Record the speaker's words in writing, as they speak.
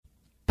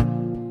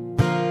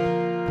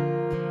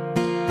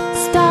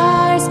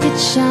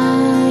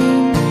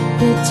shine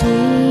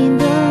between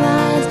the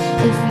lines.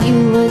 If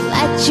you would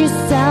let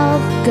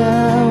yourself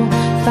go,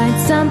 find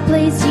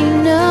someplace you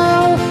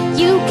know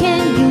you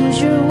can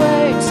use your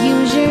words,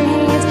 use your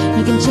hands.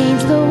 You can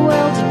change the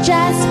world, you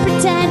just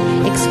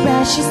pretend.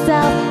 Express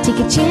yourself, take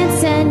a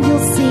chance, and you'll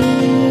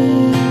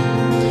see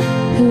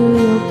who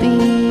you'll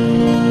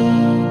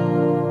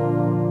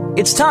be.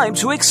 It's time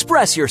to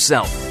express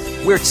yourself,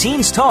 where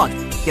teens talk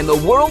and the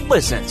world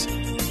listens.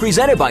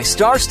 Presented by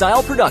Star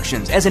Style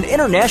Productions as an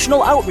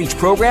international outreach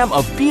program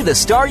of Be the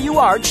Star You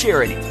Are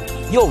charity.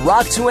 You'll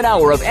rock to an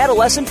hour of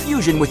adolescent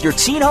fusion with your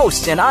teen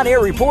hosts and on-air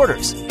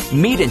reporters.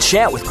 Meet and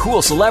chat with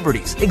cool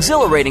celebrities,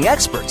 exhilarating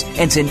experts,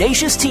 and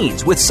tenacious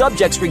teens with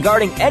subjects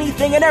regarding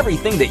anything and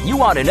everything that you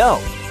want to know.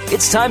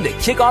 It's time to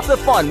kick off the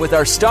fun with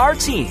our star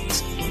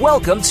teens.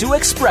 Welcome to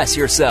Express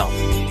Yourself.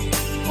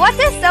 What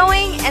does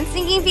sewing and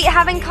sinking feet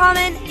have in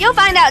common? You'll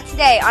find out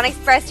today on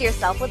Express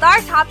Yourself with our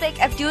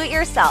topic of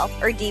do-it-yourself,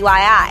 or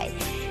DIY.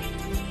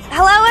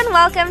 Hello and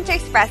welcome to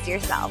Express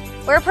Yourself.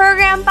 We're a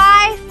program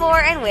by, for,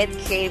 and with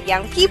creative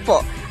young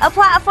people. A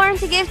platform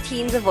to give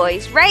teens a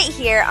voice right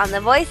here on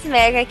the Voice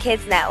America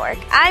Kids Network.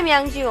 I'm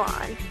Youngju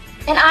An.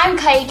 And I'm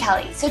Kai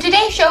Kelly. So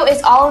today's show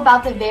is all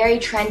about the very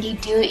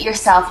trendy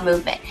do-it-yourself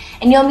movement.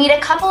 And you'll meet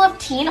a couple of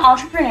teen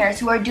entrepreneurs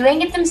who are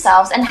doing it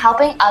themselves and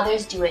helping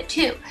others do it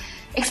too.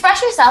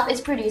 Express Yourself is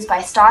produced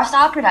by Star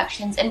Style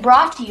Productions and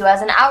brought to you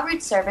as an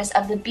outreach service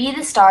of the Be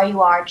the Star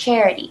You Are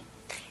charity.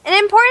 An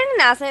important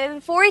announcement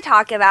before we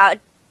talk about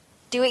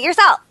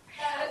do-it-yourself.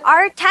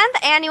 Our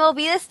 10th annual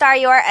Be the Star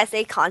You Are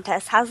essay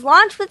contest has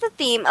launched with the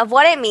theme of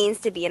what it means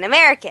to be an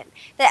American.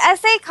 The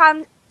essay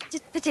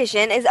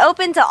competition is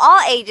open to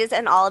all ages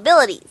and all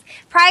abilities.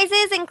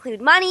 Prizes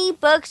include money,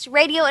 books,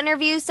 radio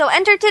interviews, so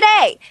enter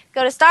today.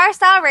 Go to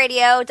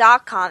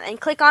starstyleradio.com and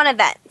click on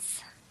events.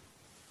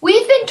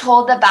 We've been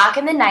told that back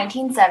in the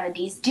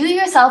 1970s,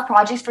 do-it-yourself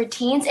projects for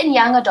teens and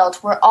young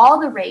adults were all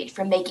the rage,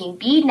 from making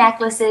bead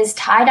necklaces,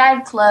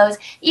 tie-dyed clothes,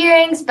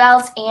 earrings,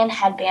 belts, and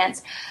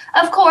headbands.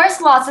 Of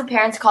course, lots of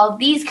parents called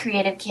these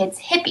creative kids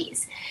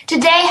hippies.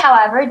 Today,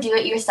 however,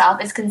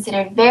 do-it-yourself is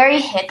considered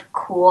very hip,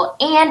 cool,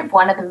 and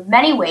one of the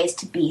many ways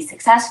to be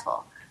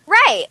successful.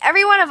 Right.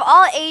 Everyone of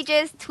all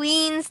ages,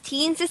 tweens,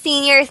 teens to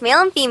seniors,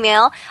 male and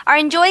female, are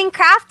enjoying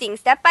crafting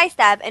step by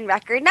step in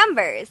record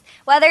numbers.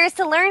 Whether it's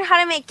to learn how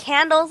to make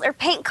candles or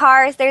paint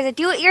cars, there's a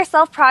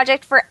do-it-yourself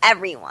project for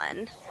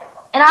everyone.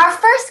 And our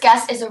first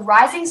guest is a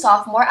rising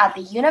sophomore at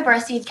the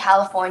University of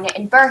California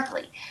in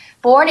Berkeley.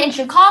 Born in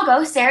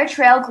Chicago, Sarah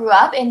Trail grew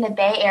up in the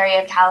Bay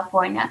Area of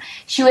California.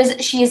 She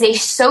is a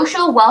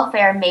social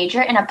welfare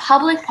major and a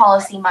public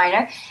policy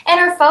minor, and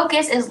her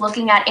focus is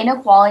looking at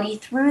inequality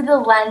through the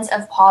lens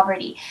of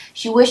poverty.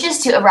 She wishes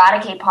to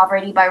eradicate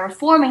poverty by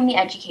reforming the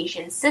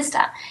education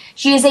system.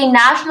 She is a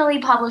nationally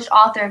published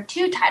author of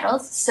 2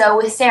 titles, Sew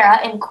with Sarah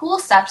and Cool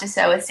Stuff to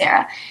Sew with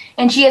Sarah,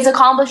 and she has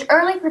accomplished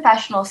early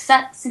professional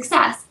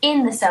success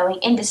in the sewing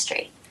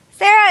industry.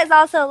 Sarah is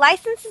also a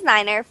licensed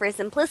designer for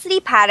Simplicity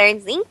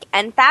Patterns, Inc.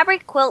 and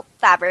Fabric Quilt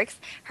Fabrics.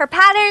 Her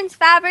patterns,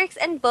 fabrics,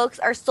 and books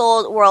are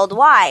sold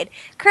worldwide.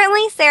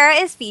 Currently, Sarah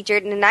is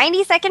featured in a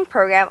 90-second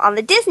program on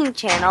the Disney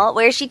Channel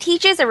where she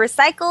teaches a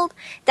recycled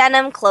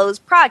denim clothes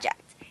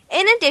project.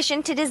 In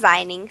addition to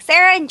designing,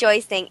 Sarah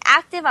enjoys staying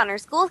active on her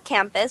school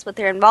campus with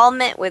her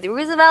involvement with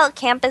Roosevelt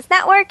Campus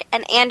Network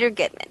and Andrew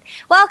Goodman.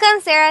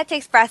 Welcome, Sarah, to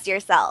Express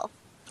Yourself.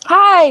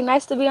 Hi,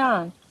 nice to be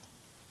on.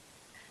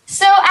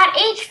 So at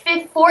age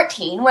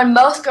 14, when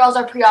most girls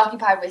are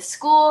preoccupied with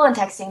school and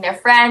texting their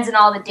friends and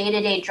all the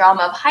day-to-day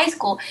drama of high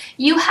school,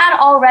 you had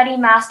already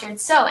mastered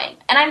sewing.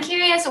 And I'm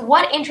curious,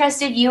 what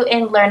interested you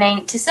in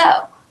learning to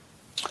sew?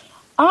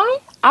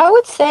 I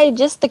would say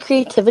just the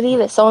creativity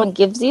that sewing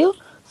gives you.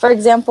 For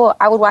example,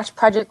 I would watch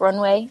Project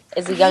Runway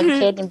as a young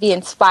kid and be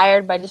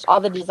inspired by just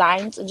all the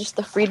designs and just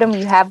the freedom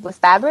you have with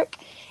fabric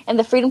and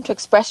the freedom to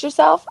express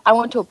yourself. I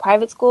went to a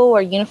private school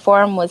where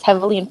uniform was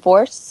heavily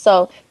enforced,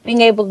 so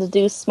being able to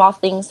do small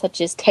things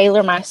such as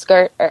tailor my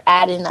skirt or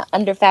add in an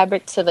under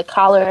fabric to the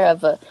collar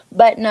of a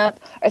button-up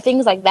or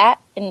things like that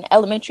in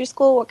elementary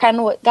school were kind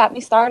of what got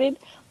me started.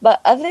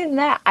 But other than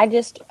that, I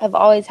just have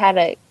always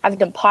I've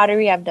done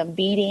pottery, I've done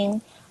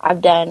beading,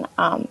 I've done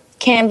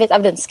canvas,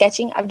 I've done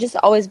sketching. I've just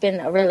always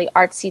been a really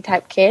artsy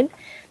type kid,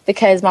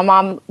 because my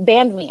mom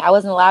banned me. I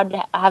wasn't allowed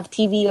to have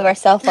TV or a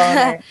cell phone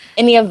or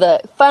any of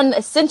the fun,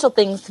 essential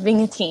things to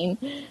being a teen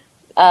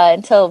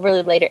until a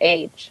really later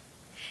age.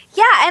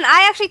 Yeah, and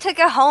I actually took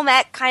a home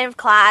ec kind of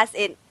class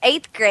in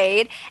 8th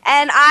grade,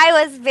 and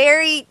I was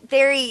very,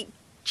 very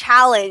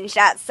challenged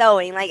at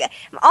sewing. Like,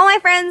 all my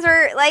friends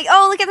were like,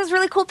 oh, look at this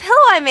really cool pillow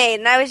I made.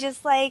 And I was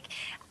just like,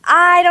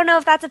 I don't know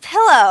if that's a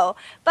pillow.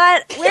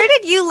 But where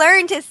did you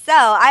learn to sew?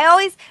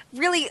 I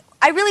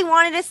really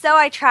wanted to sew.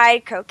 I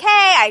tried croquet,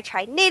 I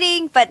tried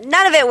knitting, but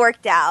none of it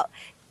worked out.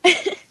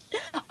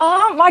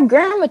 My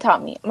grandma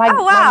taught me. My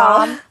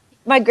wow. mom,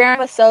 My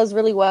grandma sews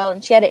really well,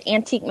 and she had an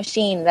antique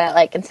machine that,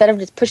 like, instead of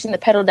just pushing the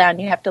pedal down,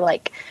 you have to,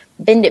 like,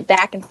 bend it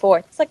back and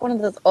forth. It's like one of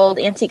those old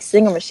antique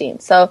singer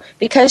machines. So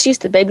because she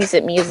used to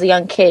babysit me as a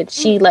young kid,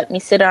 she let me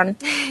sit on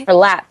her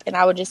lap, and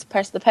I would just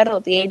press the pedal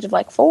at the age of,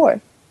 like, 4.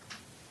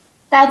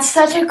 That's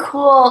such a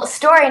cool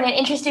story and an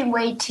interesting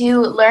way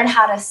to learn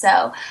how to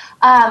sew.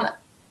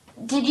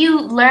 Did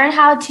you learn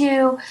how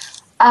to...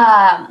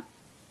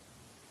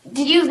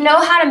 did you know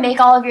how to make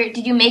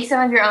did you make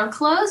some of your own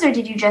clothes, or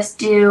did you just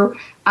do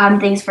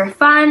things for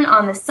fun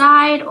on the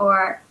side,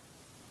 or?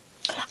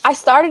 I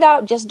started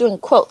out just doing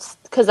quilts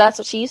because that's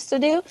what she used to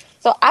do.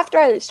 So after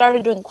I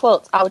started doing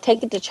quilts, I would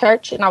take it to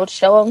church and I would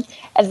show them.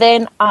 And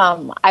then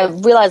I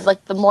realized,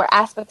 like, the more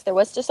aspects there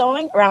was to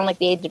sewing around, like,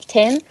 the age of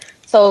 10.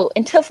 So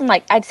until from,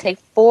 like, I'd say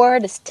 4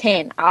 to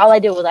 10, all I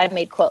did was I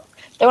made quilts.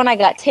 Then when I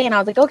got 10, I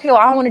was like, okay, well,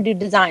 I want to do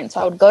design.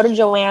 So I would go to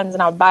Joann's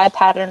and I would buy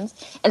patterns.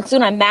 And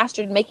soon I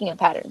mastered making a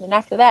pattern. And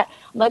after that,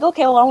 I'm like,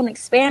 okay, well, I want to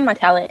expand my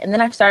talent. And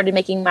then I started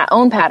making my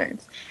own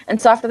patterns.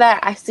 And so after that,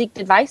 I sought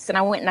advice and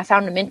I went and I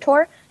found a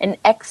mentor, an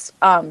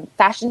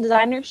ex-fashion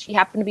designer. She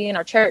happened to be in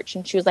our church.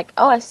 And she was like,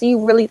 oh, I see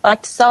you really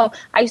like to sew.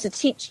 I used to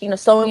teach,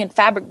 sewing and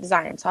fabric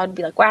design. So I'd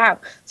be like, wow.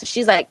 So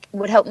she's like,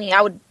 would help me. I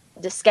would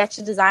just sketch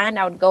the design.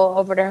 I would go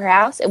over to her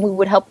house and we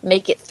would help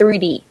make it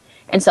 3D.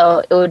 And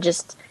so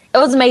it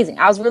was amazing.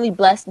 I was really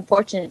blessed and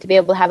fortunate to be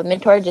able to have a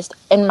mentor just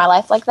in my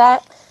life like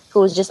that, who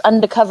was just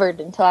undercovered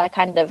until I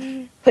kind of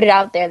put it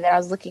out there that I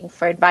was looking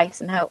for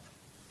advice and help.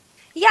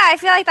 Yeah, I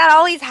feel like that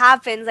always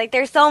happens. Like,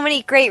 there's so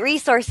many great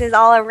resources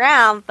all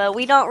around, but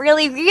we don't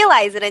really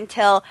realize it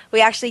until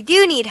we actually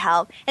do need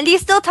help. And do you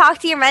still talk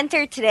to your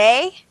mentor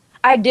today?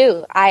 I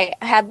do. I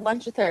had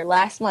lunch with her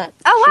last month.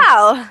 Oh,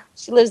 wow.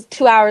 She lives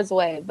 2 hours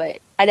away, but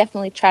I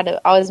definitely try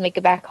to always make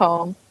it back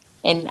home.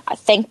 And I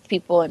thank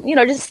people and,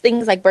 just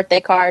things like birthday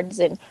cards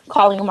and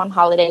calling them on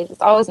holidays.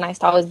 It's always nice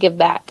to always give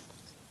back.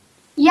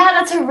 Yeah,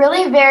 that's a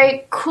really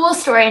very cool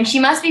story, and she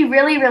must be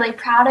really, really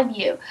proud of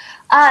you.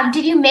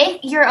 Did you make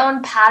your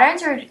own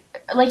patterns, or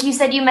like you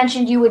said, you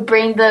mentioned you would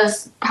bring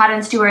those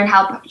patterns to her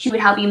and she would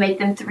help you make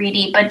them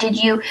 3D, but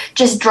did you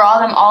just draw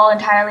them all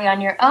entirely on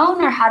your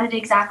own, or how did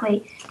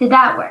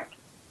that work?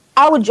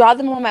 I would draw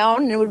them on my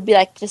own, and it would be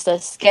like just a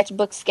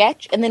sketchbook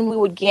sketch, and then we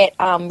would get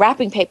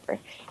wrapping paper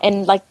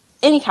and like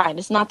any kind.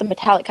 It's not the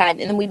metallic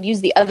kind. And then we'd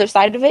use the other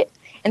side of it.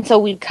 And so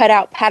we'd cut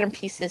out pattern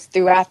pieces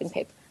through wrapping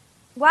paper.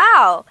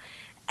 Wow.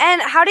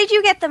 And how did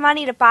you get the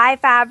money to buy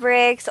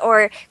fabrics?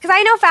 Because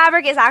I know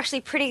fabric is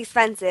actually pretty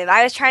expensive.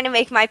 I was trying to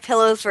make my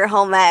pillows for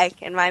home ec,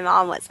 and my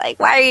mom was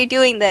like, why are you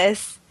doing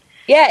this?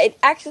 Yeah, it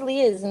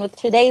actually is. And with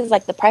today's,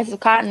 like, the price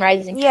of cotton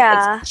rising,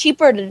 it's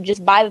cheaper to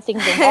just buy the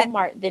things in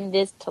Walmart than it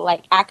is to,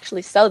 like,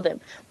 actually sell them.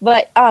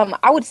 But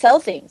I would sell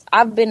things.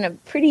 I've been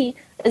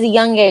as a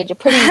young age, a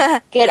pretty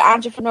good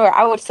entrepreneur.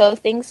 I would sew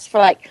things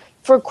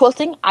for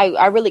quilting.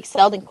 I really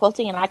excelled in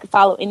quilting, and I could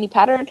follow any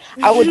pattern.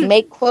 I would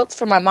make quilts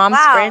for my mom's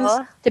friends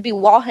to be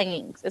wall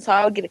hangings. And so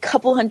I would get a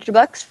couple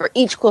 $100 for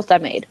each quilt I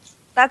made.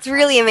 That's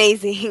really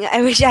amazing.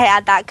 I wish I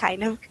had that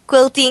kind of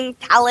quilting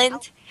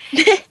talent.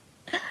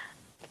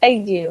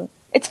 Thank you.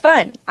 It's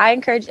fun. I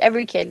encourage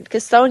every kid,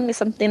 because sewing is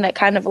something that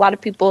kind of a lot of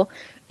people,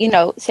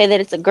 say that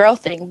it's a girl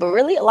thing, but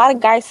really a lot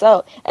of guys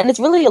sew, and it's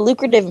really a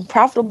lucrative and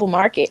profitable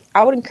market.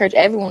 I would encourage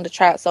everyone to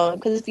try out sewing,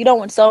 because if you don't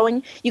want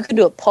sewing, you can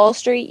do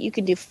upholstery, you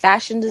can do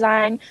fashion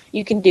design,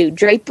 you can do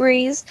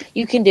draperies,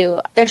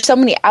 there's so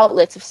many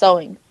outlets of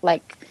sewing.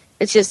 Like,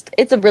 it's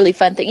a really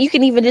fun thing. You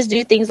can even just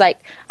do things like,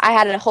 I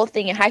had a whole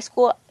thing in high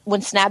school when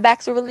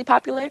snapbacks were really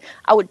popular.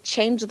 I would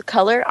change the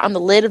color on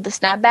the lid of the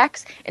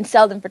snapbacks and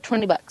sell them for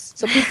 $20.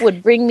 So people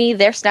would bring me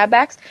their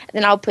snapbacks, and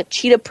then I would put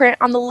cheetah print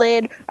on the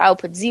lid, or I would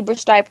put zebra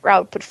stripe, or I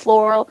would put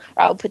floral,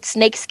 or I would put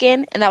snake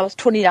skin, and that was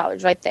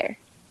 $20 right there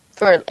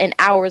for an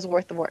hour's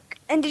worth of work.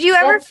 And did you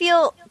ever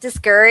feel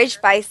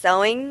discouraged by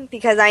sewing?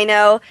 Because I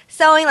know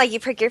sewing, like, you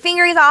prick your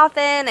fingers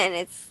often, and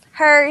it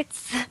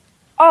hurts.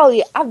 Oh,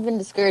 yeah, I've been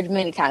discouraged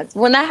many times.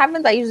 When that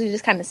happens, I usually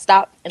just kind of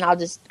stop, and I'll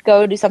just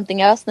go do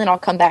something else, and then I'll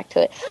come back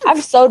to it.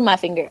 I've sewed my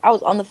finger. I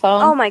was on the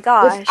phone. Oh, my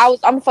gosh. I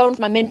was on the phone with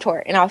my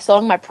mentor, and I was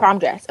sewing my prom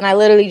dress, and I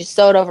literally just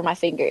sewed over my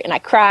finger, and I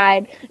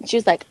cried. And she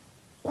was like,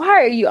 why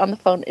are you on the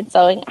phone and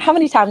sewing? How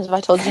many times have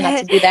I told you not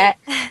to do that?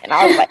 And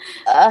I was like,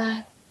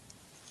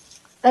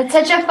 That's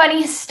such a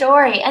funny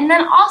story. And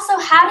then also,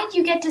 how did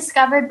you get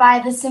discovered by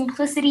the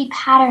Simplicity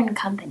Pattern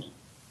Company?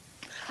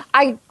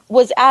 I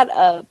was at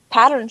a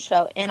pattern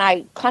show, and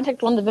I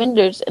contacted one of the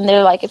vendors, and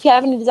they're like, if you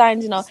have any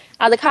designs, I was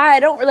like, hi, I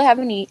don't really have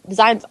any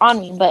designs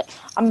on me, but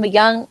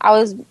I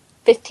was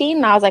 15,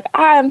 and I was like,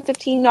 hi, I'm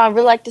 15, I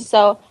really like to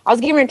sew. I was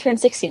getting ready to turn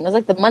 16. It was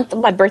like the month of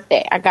my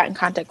birthday. I got in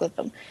contact with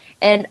them.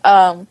 And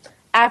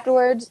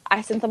afterwards,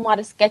 I sent them a lot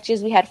of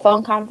sketches. We had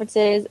phone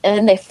conferences, and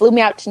then they flew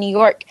me out to New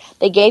York.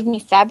 They gave me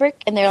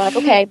fabric, and they were like,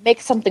 okay,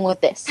 make something with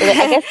this. So I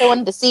guess they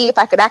wanted to see if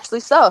I could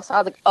actually sew. So I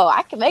was like, oh,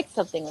 I can make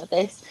something with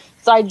this.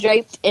 So I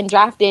draped and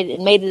drafted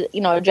and made it,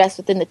 a dress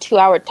within the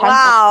 2-hour time.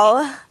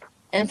 Wow.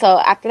 And so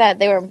after that,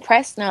 they were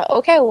impressed. Now,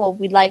 okay,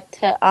 we'd like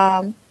to,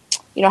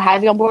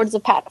 have you on board as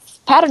a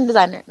pattern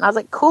designer. And I was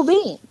like, cool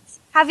beans.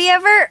 Have you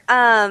ever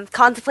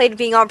contemplated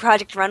being on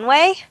Project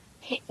Runway?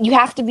 You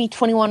have to be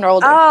 21 or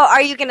older. Oh,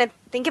 are you going to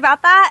think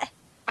about that?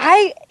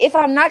 If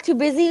I'm not too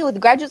busy with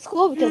graduate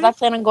school, because I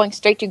plan on going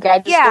straight to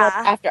graduate school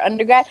after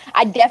undergrad,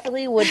 I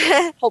definitely would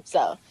hope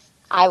so.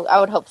 I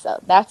would hope so.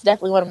 That's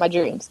definitely one of my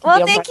dreams.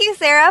 Well, thank you,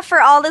 Sarah, for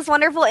all this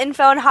wonderful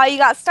info on how you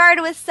got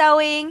started with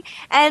sewing.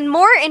 And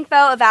more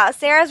info about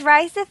Sarah's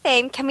rise to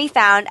fame can be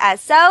found at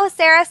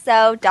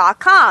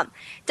sewsarahsew.com.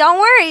 Don't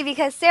worry,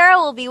 because Sarah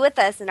will be with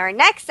us in our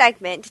next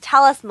segment to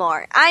tell us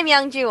more. I'm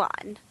Young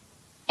Juan.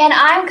 And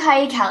I'm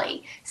Kai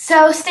Kelly.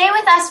 So stay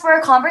with us for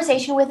a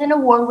conversation with an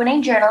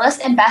award-winning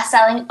journalist and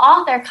best-selling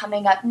author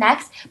coming up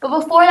next. But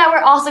before that, we're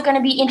also going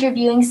to be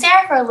interviewing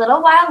Sarah for a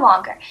little while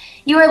longer.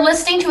 You are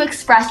listening to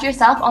Express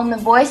Yourself on the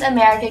Voice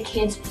America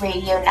Kids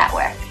Radio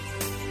Network.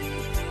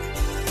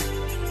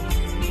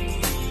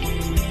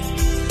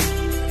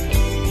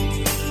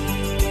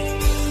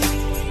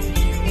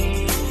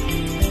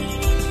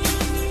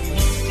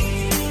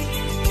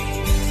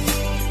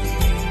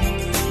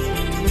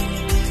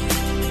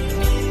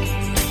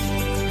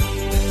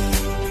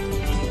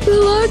 The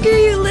longer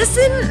you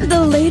listen, the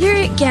later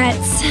it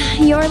gets.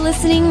 You're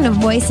listening to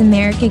Voice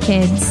America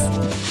Kids.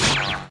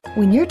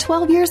 When you're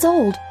 12 years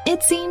old,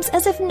 it seems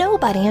as if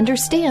nobody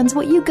understands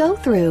what you go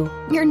through.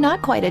 You're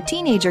not quite a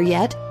teenager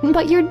yet,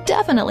 but you're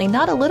definitely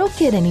not a little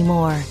kid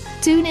anymore.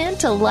 Tune in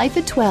to Life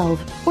at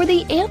 12 for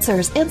the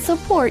answers and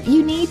support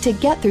you need to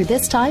get through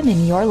this time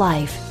in your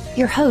life.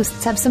 Your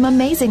hosts have some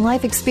amazing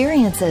life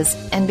experiences,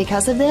 and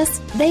because of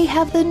this, they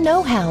have the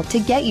know-how to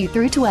get you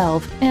through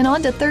 12 and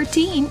on to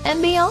 13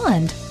 and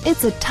beyond.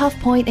 It's a tough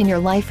point in your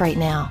life right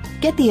now.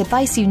 Get the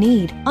advice you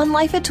need on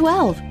Life at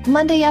 12,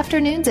 Monday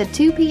afternoons at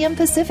 2 p.m.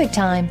 Pacific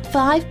Time,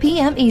 5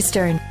 p.m.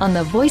 Eastern on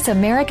the Voice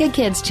America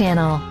Kids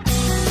channel.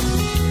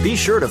 Be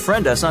sure to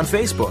friend us on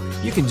Facebook.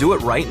 You can do it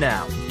right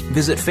now.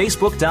 Visit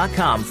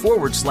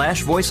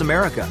facebook.com/Voice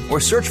America or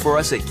search for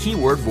us at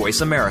keyword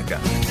Voice America.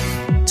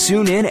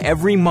 Tune in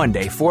every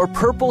Monday for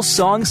Purple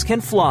Songs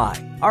Can Fly.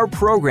 Our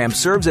program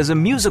serves as a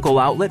musical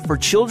outlet for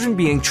children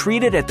being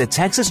treated at the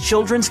Texas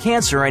Children's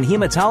Cancer and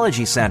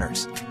Hematology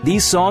Centers.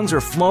 These songs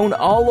are flown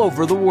all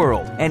over the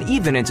world and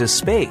even into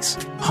space.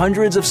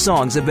 Hundreds of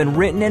songs have been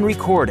written and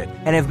recorded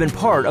and have been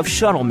part of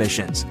shuttle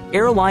missions,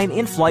 airline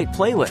in-flight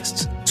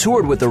playlists,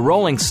 toured with the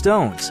Rolling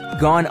Stones,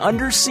 gone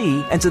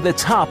undersea and to the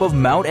top of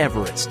Mount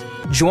Everest.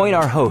 Join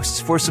our hosts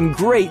for some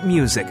great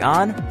music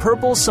on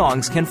Purple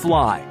Songs Can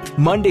Fly,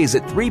 Mondays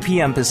at 3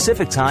 p.m.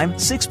 Pacific Time,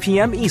 6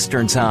 p.m.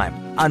 Eastern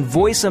Time on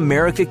Voice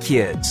America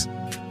Kids.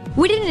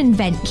 We didn't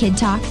invent Kid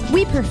Talk,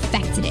 we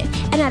perfected it,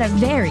 and at a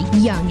very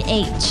young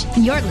age.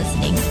 You're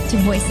listening to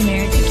Voice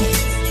America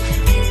Kids.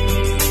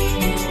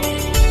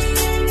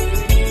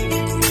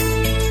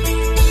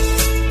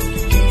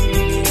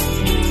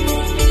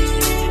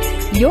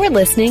 You're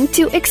listening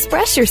to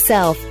Express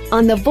Yourself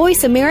on the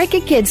Voice America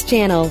Kids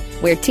channel,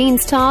 where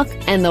teens talk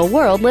and the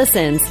world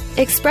listens.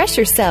 Express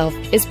Yourself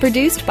is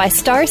produced by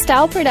Star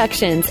Style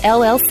Productions,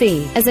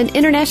 LLC, as an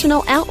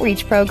international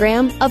outreach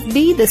program of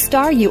Be the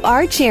Star You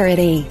Are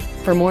charity.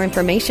 For more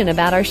information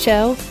about our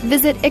show,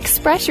 visit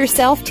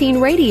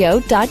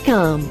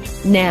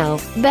ExpressYourselfTeenRadio.com. Now,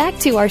 back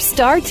to our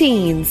star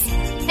teens.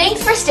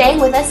 Thanks for staying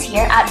with us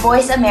here at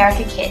Voice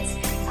America Kids.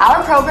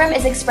 Our program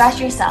is Express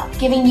Yourself,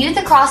 giving youth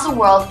across the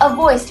world a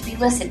voice to be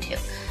listened to.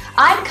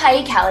 I'm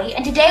Kai Kelly,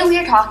 and today we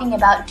are talking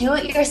about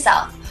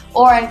do-it-yourself,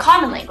 or in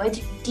common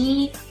language,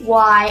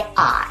 DIY.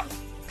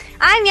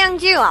 I'm Young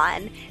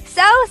Juan.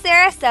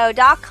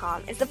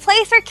 SewSarahSew.com is the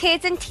place for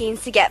kids and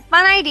teens to get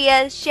fun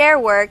ideas, share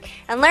work,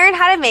 and learn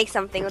how to make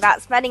something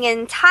without spending an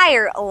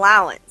entire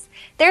allowance.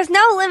 There's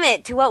no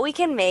limit to what we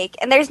can make,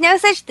 and there's no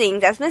such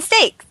things as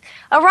mistakes.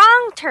 A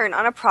wrong turn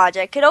on a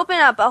project could open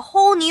up a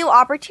whole new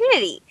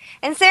opportunity.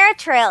 And Sarah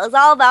Trail is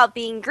all about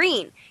being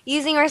green,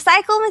 using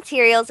recycled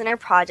materials in her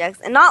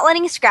projects and not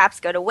letting scraps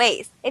go to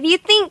waste. If you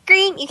think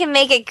green, you can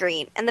make it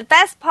green. And the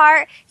best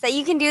part is that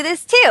you can do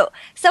this too.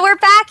 So we're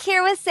back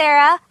here with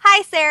Sarah.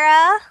 Hi,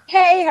 Sarah.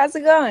 Hey, how's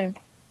it going?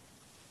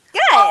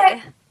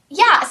 Good.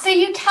 Yeah, so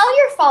you tell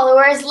your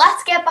followers,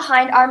 let's get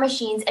behind our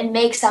machines and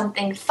make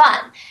something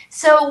fun.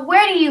 So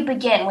where do you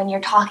begin when you're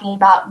talking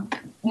about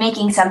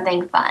making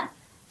something fun?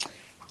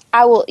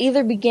 I will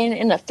either begin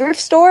in a thrift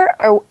store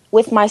or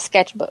with my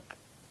sketchbook.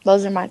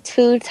 Those are my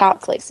two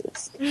top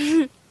places.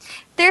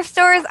 Thrift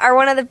stores are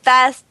one of the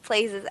best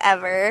places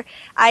ever.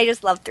 I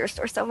just love thrift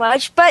stores so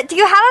much. But do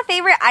you have a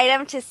favorite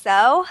item to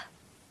sew?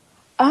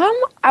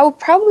 I would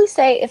probably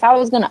say if I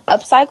was going to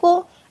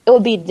upcycle, it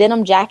would be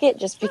denim jacket,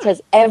 just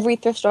because every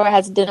thrift store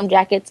has denim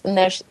jackets, and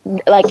there's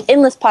like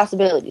endless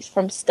possibilities,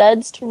 from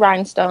studs to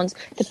rhinestones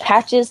to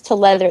patches to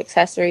leather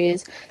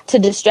accessories to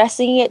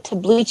distressing it to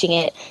bleaching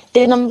it.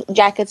 Denim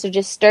jackets are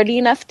just sturdy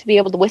enough to be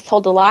able to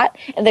withhold a lot,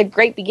 and they're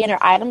great beginner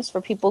items for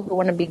people who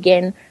want to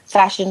begin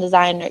fashion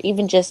design or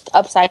even just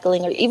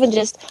upcycling or even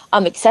just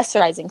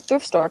accessorizing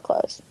thrift store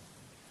clothes.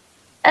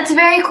 That's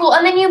very cool.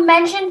 And then you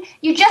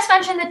just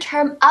mentioned the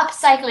term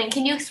upcycling.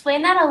 Can you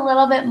explain that a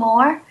little bit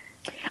more?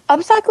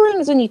 Upcycling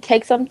is when you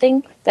take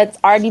something that's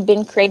already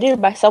been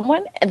created by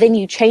someone and then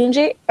you change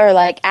it or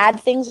like add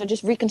things or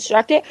just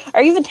reconstruct it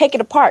or even take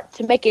it apart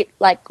to make it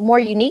like more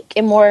unique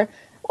and more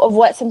of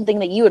what something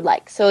that you would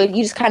like. So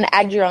you just kind of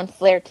add your own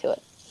flair to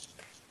it.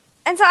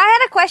 And so I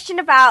had a question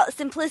about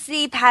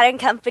Simplicity Pattern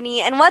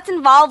Company and what's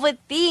involved with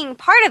being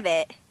part of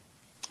it.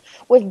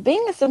 With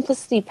being a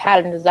Simplicity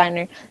pattern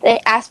designer, they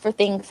ask for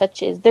things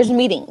such as there's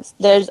meetings.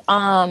 There's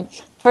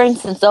for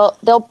instance,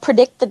 they'll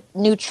predict the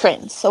new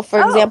trends. So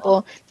for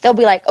example, they'll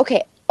be like,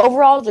 okay,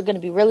 overalls are going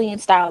to be really in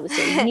style this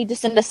year. You need to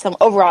send us some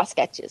overall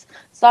sketches.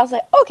 So I was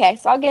like, okay,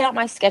 so I'll get out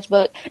my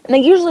sketchbook. And they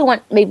usually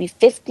want maybe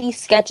 50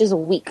 sketches a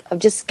week of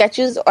just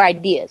sketches or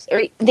ideas.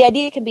 Or the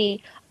idea can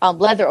be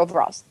leather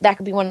overalls. That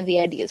could be one of the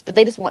ideas. But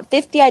they just want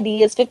 50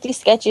 ideas, 50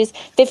 sketches,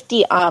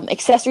 50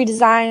 accessory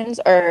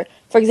designs. Or,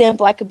 for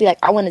example, I could be like,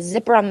 I want a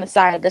zipper on the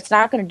side that's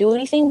not going to do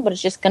anything, but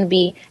it's just going to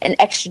be an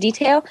extra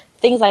detail.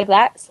 Things like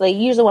that. So they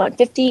usually want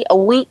 50 a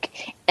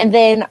week. And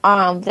then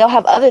they'll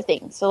have other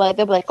things. So like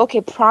they'll be like, okay,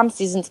 prom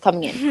season's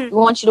coming in. We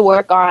want you to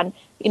work on,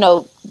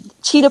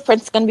 cheetah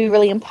print's going to be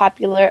really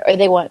unpopular, or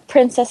they want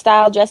princess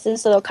style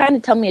dresses. So they'll kind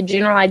of tell me a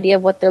general idea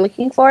of what they're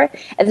looking for,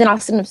 and then I'll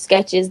send them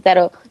sketches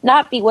that'll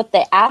not be what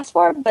they asked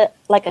for, but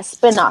like a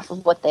spin-off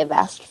of what they've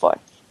asked for.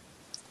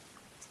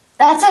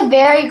 That's a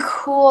very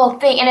cool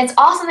thing, and it's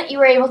awesome that you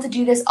were able to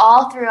do this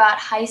all throughout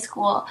high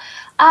school.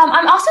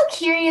 I'm also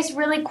curious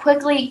really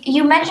quickly,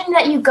 you mentioned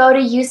that you go to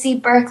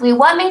UC Berkeley.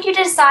 What made you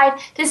decide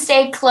to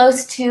stay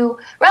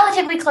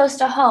relatively close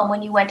to home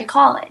when you went to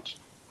college?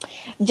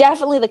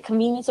 Definitely the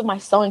convenience of my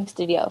sewing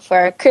studio.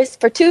 For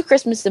 2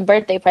 Christmas and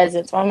birthday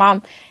presents,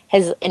 my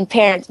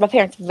parents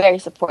are very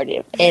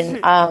supportive,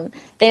 and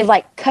they've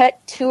like cut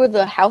 2 of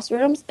the house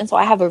rooms, and so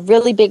I have a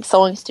really big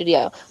sewing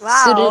studio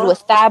suited with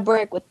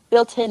fabric, with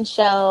built-in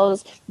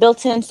shelves,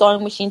 built-in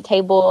sewing machine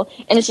table,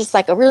 and it's just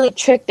like a really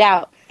tricked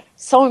out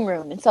sewing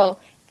room. And so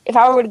if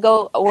I were to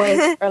go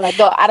away or like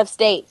go out of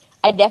state,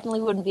 I definitely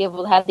wouldn't be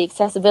able to have the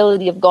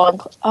accessibility of going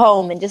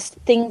home and just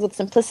things with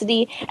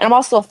simplicity. And I'm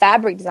also a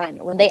fabric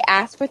designer. When they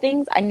ask for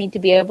things, I need to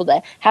be able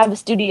to have a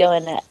studio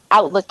and an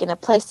outlook and a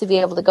place to be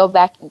able to go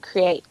back and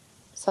create.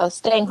 So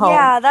staying home.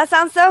 Yeah, that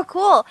sounds so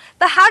cool.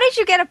 But how did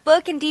you get a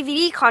book and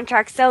DVD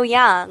contract so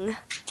young?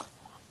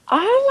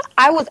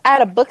 I was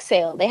at a book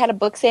sale. They had a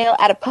book sale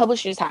at a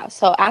publisher's house.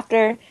 So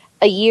after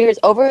a year is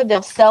over,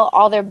 they'll sell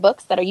all their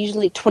books that are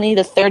usually $20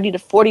 to $30 to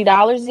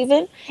 $40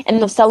 even, and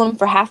they'll sell them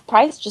for half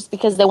price just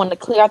because they want to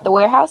clear out the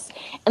warehouse.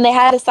 And they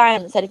had a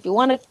sign that said, if you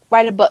want to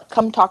write a book,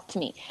 come talk to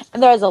me.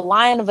 And there was a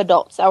line of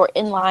adults that were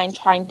in line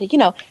trying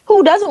to,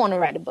 who doesn't want to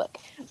write a book?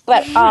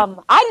 But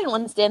I didn't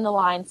want to stay in the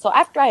line, so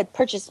after I had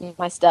purchased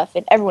my stuff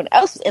and everyone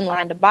else was in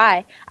line to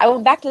buy, I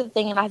went back to the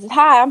thing and I said,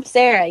 hi, I'm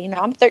Sarah,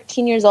 I'm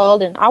 13 years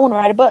old and I want to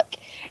write a book.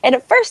 And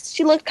at first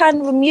she looked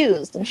kind of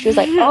amused and she was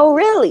like, oh,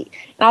 really?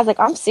 And I was like,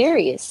 I'm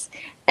serious.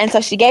 And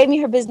so she gave me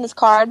her business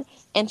card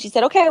and she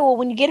said, okay, well,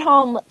 when you get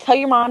home, tell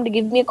your mom to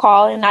give me a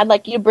call and I'd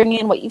like you to bring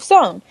in what you've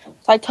sewn.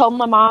 So I told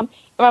my mom.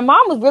 My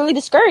mom was really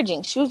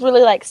discouraging. She was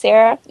really like,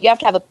 Sarah, you have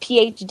to have a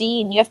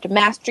PhD and you have to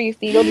master your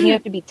field and you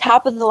have to be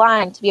top of the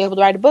line to be able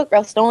to write a book, or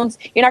else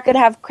you're not going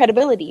to have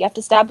credibility. You have to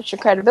establish your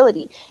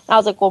credibility. And I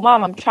was like, well,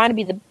 Mom, I'm trying to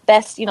be the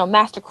best,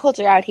 master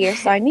quilter out here,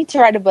 so I need to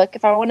write a book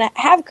if I want to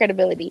have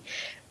credibility.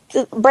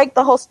 To break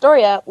the whole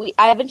story up,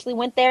 I eventually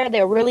went there. They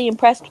were really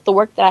impressed with the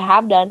work that I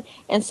have done.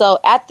 And so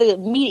at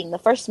the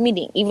first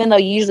meeting, even though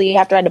usually you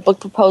have to write a book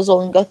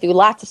proposal and go through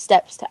lots of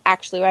steps to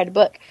actually write a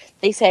book,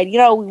 they said, we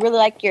really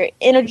like your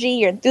energy,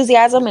 your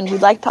enthusiasm, and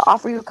we'd like to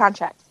offer you a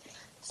contract.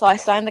 So I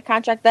signed the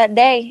contract that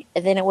day,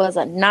 and then it was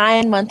a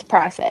 9-month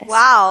process.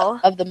 Wow.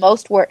 Of the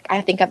most work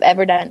I think I've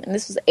ever done. And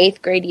this was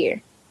 8th grade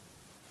year.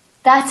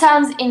 That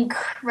sounds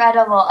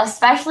incredible,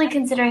 especially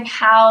considering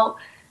how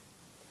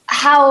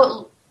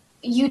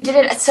you did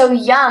it so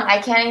young.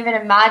 I can't even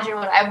imagine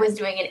what I was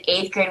doing in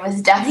 8th grade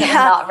was definitely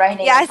not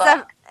writing a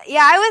book.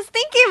 I was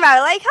thinking about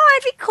it, like,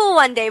 it'd be cool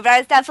one day, but I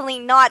was definitely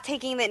not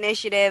taking the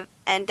initiative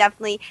and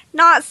definitely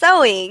not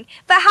sewing.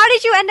 But how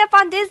did you end up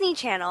on Disney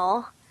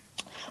Channel?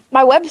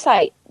 My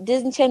website.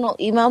 Disney Channel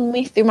emailed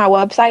me through my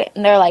website,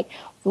 and they're like,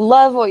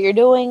 love what you're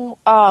doing.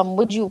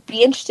 Would you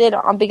be interested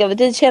on being on the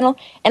Disney Channel?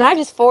 And I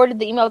just forwarded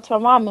the email to my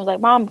mom. I was like,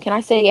 Mom, can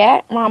I say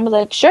yeah? Mom was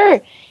like,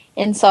 sure.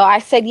 And so I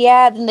said,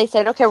 yeah. Then they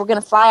said, okay, we're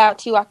going to fly out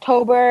to you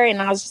October.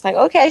 And I was just like,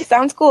 okay,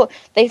 sounds cool.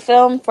 They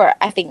filmed for,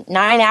 I think,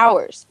 9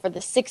 hours for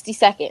the 60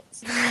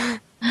 seconds. I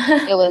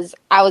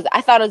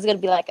thought it was going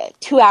to be like a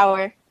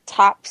 2-hour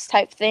tops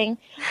type thing,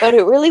 but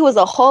it really was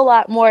a whole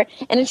lot more.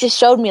 And it just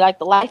showed me like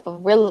the life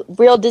of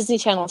real Disney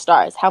Channel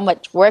stars, how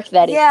much work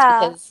that is.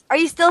 Because are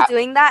you still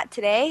doing that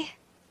today?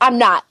 I'm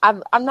not.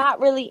 I'm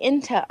not really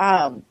into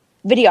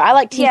video. I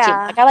like teaching.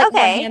 I like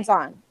more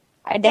hands-on.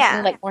 I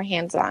definitely like more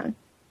hands-on.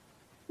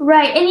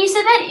 Right, and you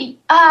said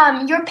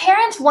that your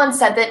parents once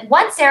said that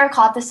once Sarah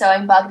caught the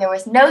sewing bug, there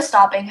was no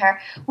stopping her.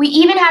 We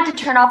even had to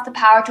turn off the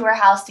power to her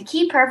house to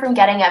keep her from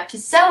getting up to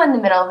sew in the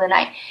middle of the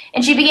night.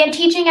 And she began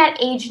teaching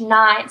at age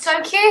 9. So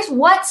I'm curious,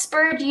 what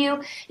spurred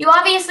you? You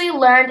obviously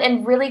learned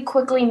and really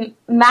quickly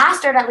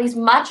mastered at least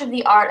much of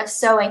the art of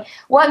sewing.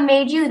 What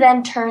made you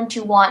then turn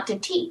to want to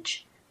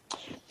teach?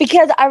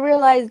 Because I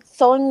realized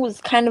sewing was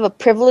kind of a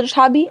privileged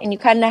hobby, and you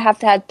kind of have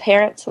to have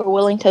parents who are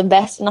willing to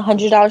invest in a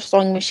 $100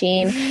 sewing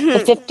machine, the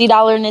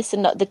 $50-ness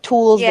in the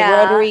tools, the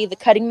rotary, the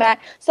cutting mat.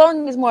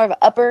 Sewing is more of an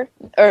upper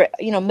or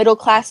middle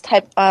class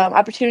type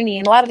opportunity,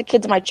 and a lot of the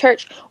kids in my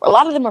church, or a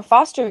lot of them are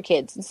foster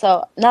kids, and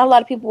so not a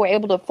lot of people were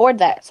able to afford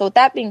that. So with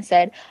that being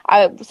said,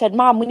 I said,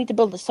 Mom, we need to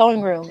build a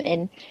sewing room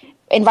and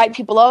invite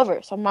people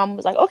over. So Mom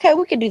was like, okay,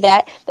 we could do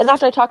that. Then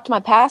after I talked to my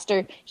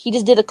pastor, he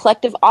just did a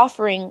collective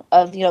offering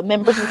of,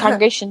 members of the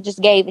congregation just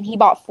gave, and he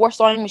bought 4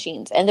 sewing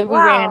machines. And then we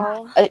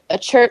ran a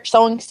church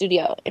sewing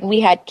studio, and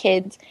we had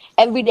kids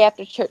every day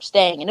after church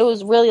staying. And it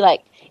was really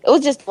it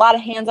was just a lot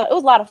of hands-on. It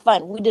was a lot of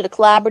fun. We did a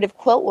collaborative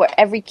quilt where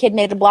every kid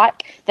made a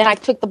block. Then I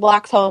took the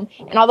blocks home,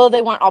 and although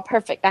they weren't all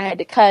perfect, I had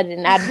to cut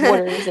and add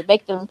borders and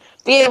make them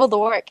be able to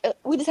work.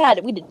 We did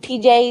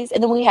PJs,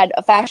 and then we had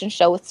a fashion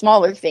show with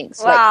smaller things.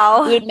 So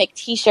Wow. We would make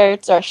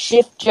T-shirts or a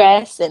shift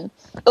dress, and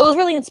it was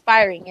really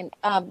inspiring.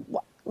 And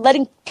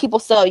letting people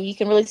sew, you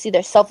can really see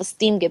their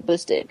self-esteem get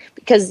boosted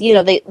because,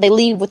 they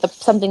leave with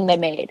something they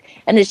made.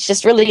 And it's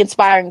just really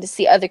inspiring to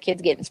see other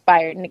kids get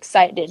inspired and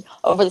excited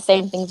over the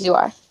same things you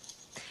are.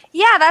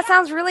 Yeah, that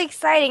sounds really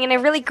exciting and a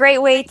really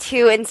great way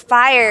to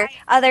inspire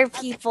other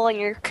people in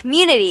your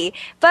community.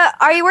 But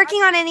are you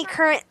working on any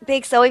current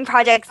big sewing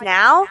projects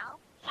now?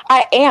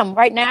 I am.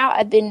 Right now,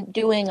 I've been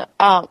doing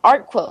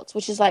art quilts,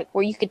 which is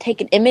where you could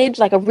take an image,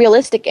 like a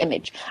realistic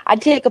image. I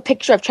take a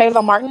picture of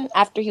Trayvon Martin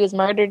after he was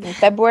murdered in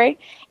February,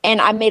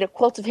 and I made a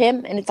quilt of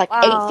him, and it's 8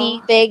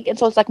 feet big, and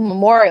so it's like a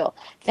memorial.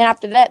 Then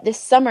after that, this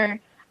summer,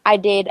 I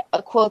did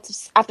a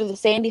quilt after the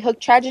Sandy Hook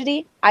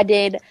tragedy. I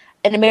did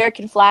an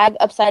American flag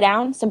upside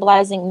down,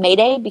 symbolizing May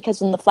Day,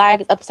 because when the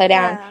flag is upside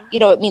down,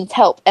 it means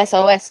help,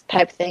 SOS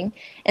type thing.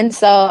 And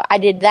so I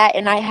did that,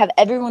 and I have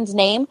everyone's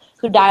name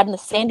who died in the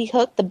Sandy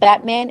Hook, the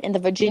Batman, and the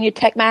Virginia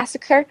Tech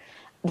Massacre.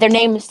 Their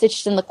name is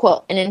stitched in the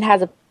quilt, and it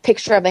has a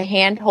picture of a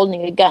hand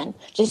holding a gun,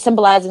 just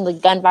symbolizing the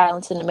gun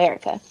violence in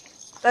America.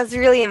 That's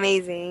really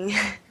amazing.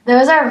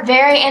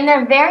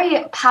 They're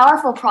very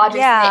powerful projects.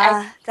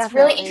 Yeah, It's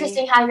definitely. really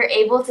interesting how you're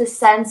able to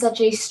send such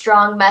a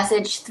strong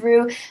message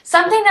through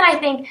something that I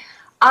think,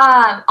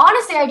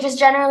 honestly, I just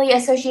generally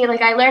associate,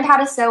 I learned how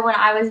to sew when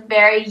I was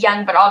very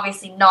young, but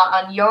obviously not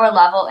on your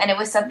level, and it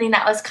was something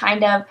that was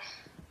kind of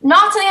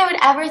not something I would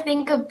ever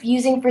think of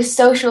using for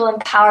social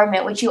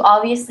empowerment, which you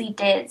obviously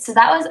did. So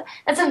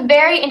that's a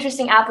very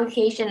interesting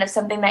application of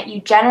something that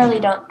you generally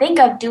don't think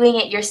of doing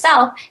it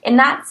yourself in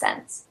that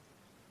sense.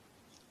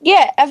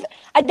 Yeah,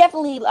 I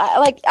definitely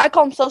I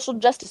call them social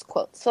justice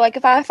quotes. So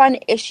if I find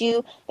an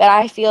issue that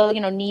I feel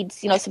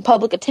needs some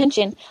public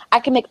attention, I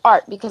can make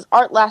art because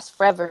art lasts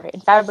forever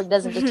and fabric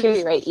doesn't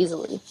deteriorate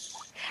easily.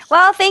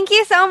 Well, thank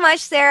you so much,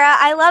 Sarah.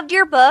 I loved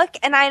your book,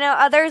 and I know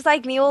others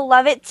like me will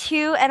love it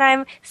too. And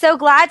I'm so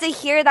glad to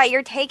hear that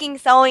you're taking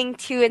sewing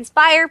to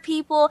inspire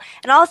people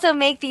and also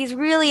make these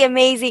really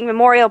amazing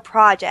memorial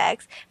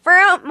projects. For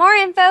more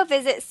info,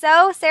 visit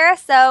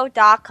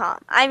sewsarahsew.com.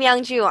 I'm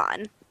Young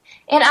Ju-an.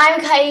 And I'm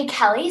Kai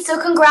Kelly. So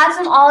congrats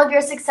on all of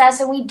your success,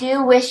 and we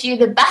do wish you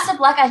the best of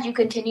luck as you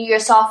continue your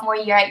sophomore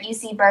year at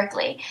UC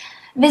Berkeley.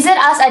 Visit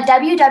us at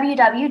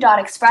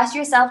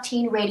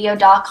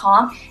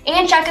www.expressyourselfteenradio.com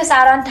and check us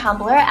out on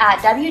Tumblr at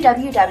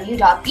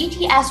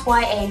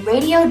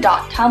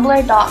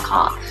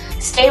www.btsyaradio.tumblr.com.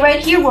 Stay right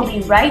here. We'll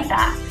be right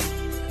back.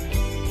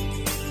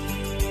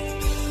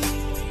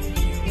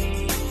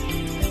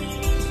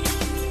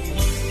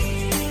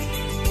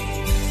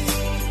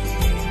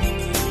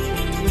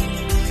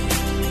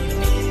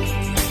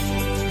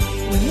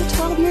 When you're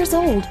 12 years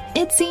old,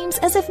 it seems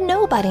as if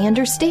nobody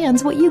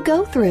understands what you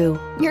go through.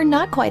 You're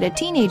not quite a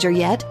teenager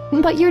yet,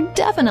 but you're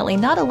definitely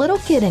not a little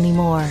kid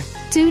anymore.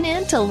 Tune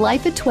in to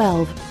Life at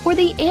 12 for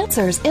the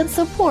answers and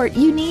support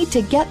you need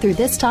to get through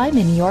this time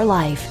in your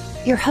life.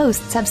 Your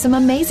hosts have some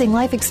amazing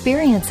life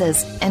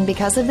experiences, and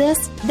because of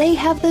this, they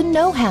have the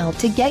know-how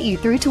to get you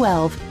through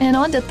 12 and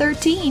on to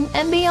 13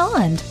 and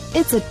beyond.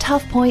 It's a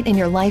tough point in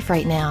your life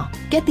right now.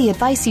 Get the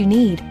advice you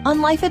need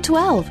on Life at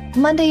 12,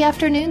 Monday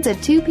afternoons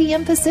at 2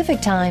 p.m.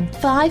 Pacific Time,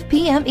 5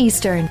 p.m.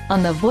 Eastern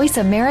on the Voice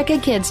America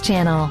Kids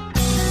channel.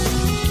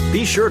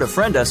 Be sure to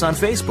friend us on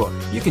Facebook.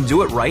 You can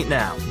do it right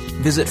now.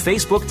 Visit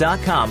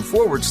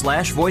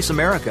facebook.com/Voice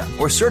America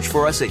or search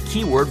for us at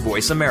keyword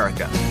Voice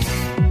America.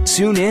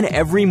 Tune in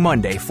every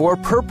Monday for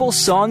Purple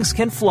Songs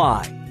Can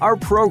Fly. Our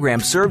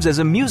program serves as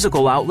a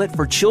musical outlet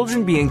for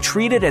children being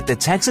treated at the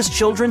Texas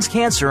Children's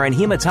Cancer and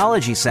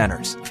Hematology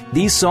Centers.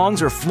 These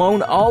songs are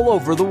flown all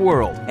over the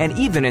world and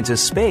even into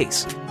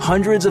space.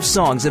 Hundreds of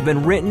songs have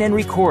been written and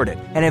recorded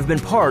and have been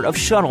part of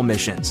shuttle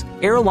missions,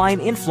 airline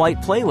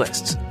in-flight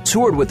playlists,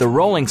 toured with the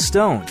Rolling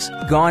Stones,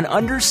 gone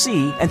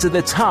undersea and to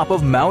the top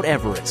of Mount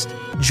Everest.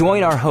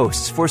 Join our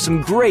hosts for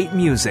some great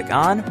music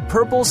on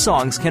Purple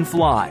Songs Can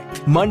Fly,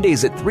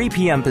 Mondays at 3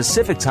 p.m.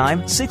 Pacific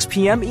Time, 6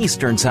 p.m.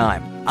 Eastern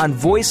Time on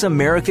Voice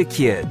America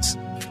Kids.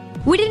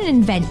 We didn't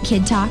invent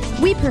Kid Talk,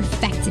 we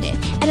perfected it,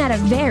 and at a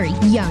very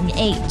young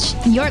age.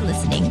 You're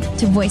listening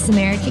to Voice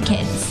America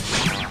Kids.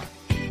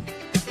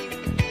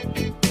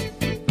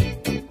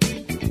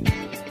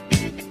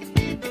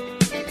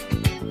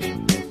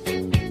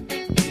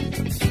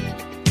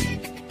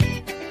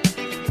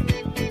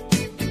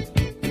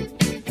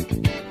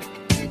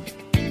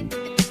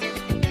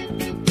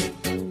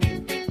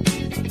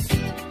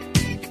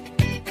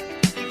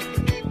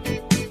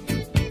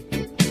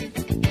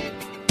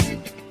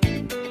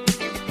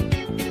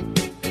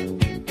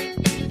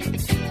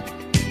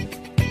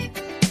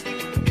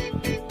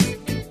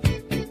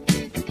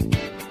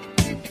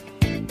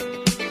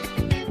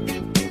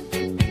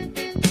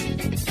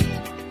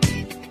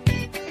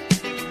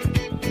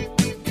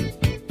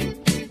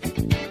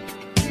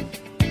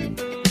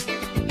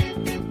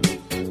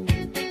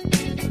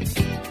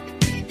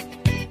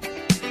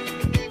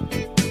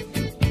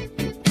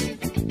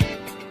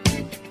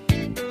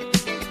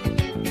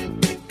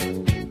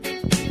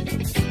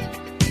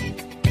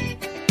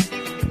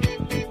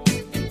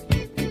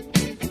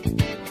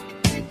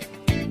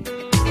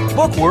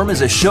 Bookworm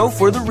is a show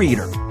for the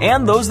reader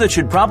and those that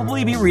should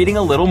probably be reading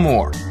a little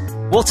more.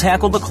 We'll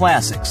tackle the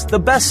classics, the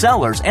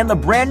bestsellers, and the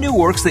brand new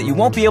works that you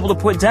won't be able to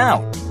put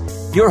down.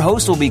 Your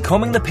host will be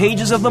combing the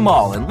pages of them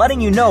all and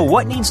letting you know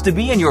what needs to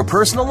be in your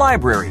personal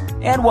library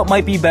and what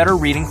might be better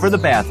reading for the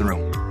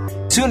bathroom.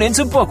 Tune in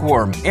to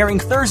Bookworm, airing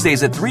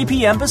Thursdays at 3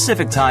 p.m.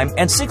 Pacific Time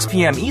and 6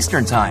 p.m.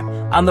 Eastern Time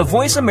on the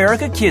Voice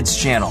America Kids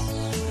channel.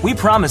 We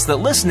promise that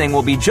listening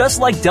will be just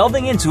like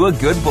delving into a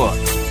good book.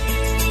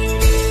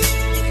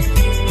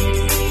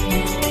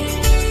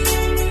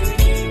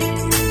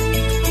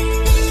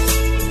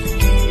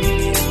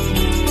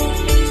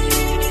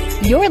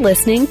 You're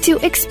listening to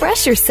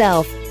Express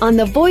Yourself on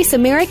the Voice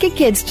America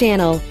Kids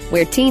channel,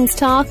 where teens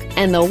talk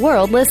and the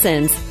world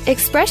listens.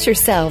 Express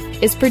Yourself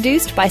is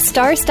produced by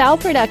Star Style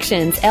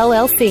Productions,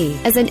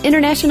 LLC, as an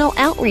international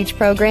outreach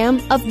program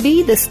of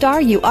Be the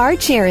Star You Are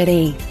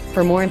charity.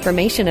 For more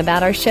information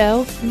about our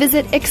show,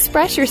 visit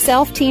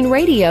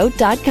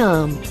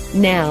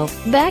ExpressYourselfTeenRadio.com. Now,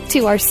 back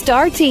to our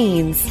star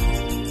teens.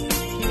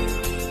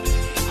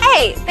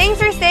 Hey, thanks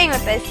for staying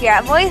with us here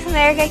at Voice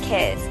America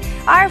Kids.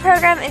 Our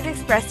program is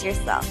Express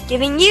Yourself,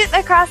 giving youth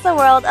across the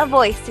world a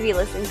voice to be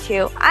listened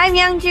to. I'm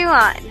Young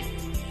Ju-an.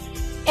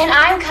 And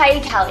I'm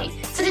Kai Kelly.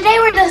 So today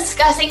we're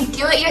discussing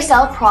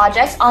do-it-yourself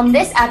projects on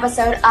this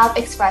episode of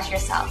Express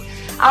Yourself.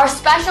 Our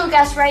special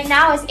guest right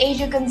now is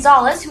Asia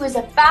Gonzalez, who is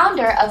a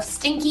founder of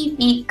Stinky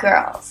Feet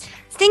Girls.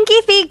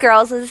 Stinky Feet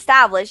Girls was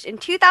established in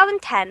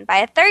 2010 by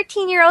a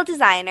 13-year-old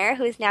designer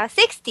who is now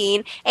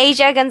 16,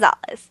 Asia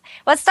Gonzalez.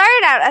 What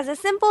started out as a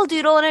simple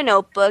doodle in a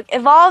notebook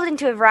evolved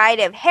into a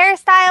variety of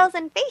hairstyles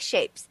and face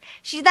shapes.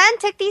 She then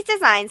took these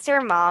designs to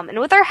her mom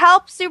and with her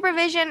help,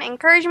 supervision,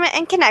 encouragement,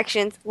 and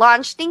connections,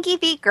 launched Stinky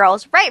Feet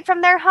Girls right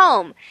from their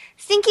home.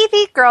 Stinky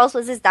Feet Girls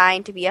was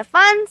designed to be a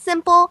fun,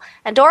 simple,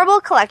 adorable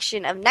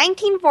collection of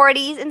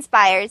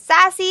 1940s-inspired,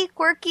 sassy,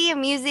 quirky,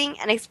 amusing,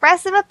 and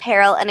expressive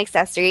apparel and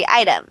accessory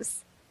items.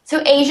 So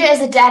Asia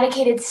is a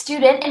dedicated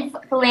student and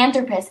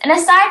philanthropist, and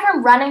aside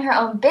from running her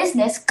own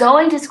business,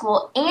 going to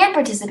school, and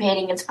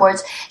participating in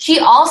sports, she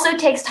also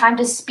takes time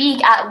to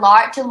speak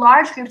to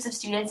large groups of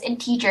students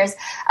and teachers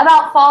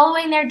about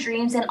following their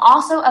dreams and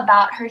also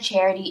about her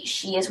charity,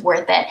 She Is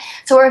Worth It.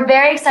 So we're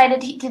very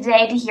excited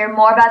today to hear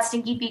more about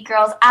Stinky Feet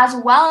Girls as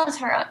well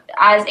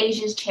as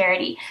Asia's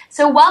charity.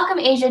 So welcome,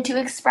 Asia, to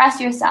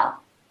Express Yourself.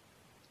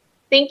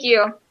 Thank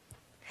you.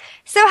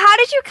 So how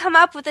did you come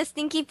up with the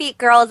Stinky Feet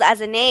Girls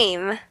as a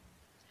name?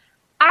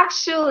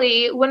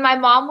 Actually, when my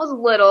mom was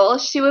little,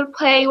 she would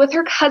play with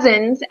her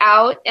cousins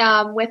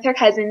and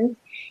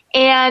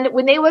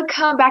when they would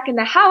come back in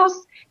the house,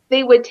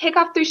 they would take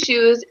off their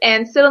shoes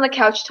and sit on the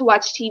couch to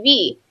watch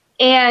TV.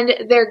 And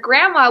their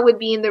grandma would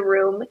be in the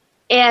room,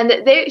 and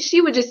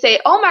she would just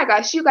say, "Oh my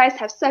gosh, you guys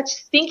have such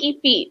stinky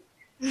feet."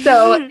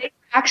 So they're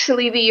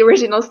actually the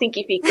original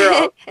Stinky Feet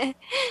Girls.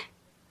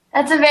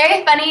 That's a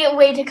very funny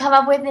way to come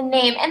up with a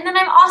name. And then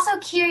I'm also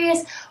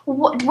curious,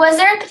 was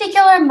there a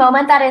particular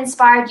moment that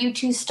inspired you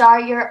to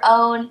start your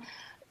own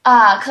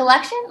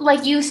collection?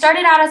 Like, you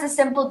started out as a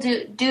simple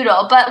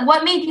doodle, but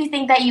what made you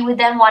think that you would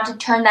then want to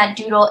turn that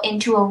doodle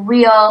into a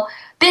real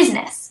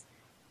business?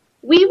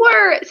 We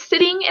were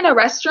sitting in a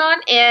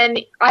restaurant, and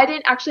I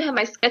didn't actually have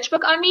my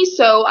sketchbook on me,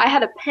 so I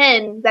had a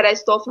pen that I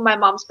stole from my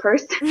mom's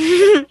purse.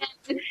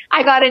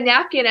 I got a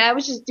napkin, and I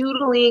was just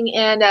doodling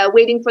and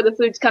waiting for the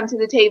food to come to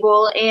the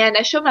table, and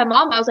I showed my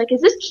mom. I was like,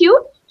 "Is this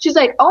cute?" She's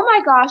like, "Oh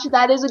my gosh,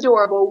 that is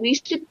adorable. We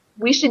should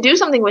do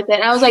something with it."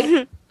 And I was like,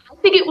 "I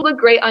think it would look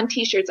great on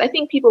t-shirts. I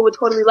think people would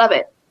totally love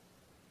it."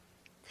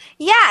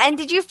 Yeah, and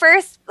did you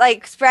first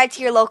spread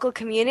to your local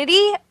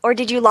community, or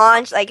did you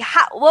launch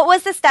what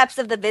was the steps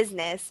of the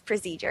business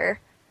procedure?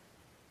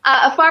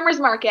 A farmer's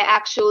market,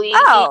 actually.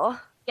 Oh.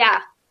 Yeah.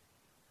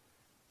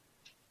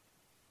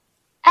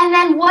 And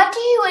then what do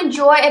you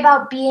enjoy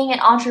about being an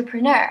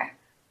entrepreneur?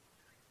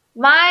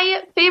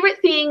 My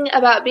favorite thing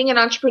about being an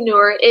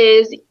entrepreneur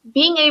is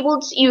being able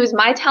to use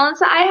my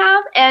talents that I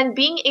have and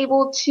being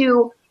able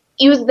to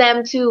use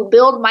them to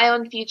build my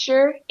own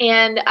future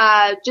and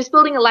just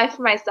building a life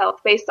for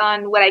myself based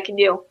on what I can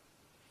do.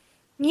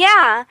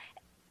 Yeah.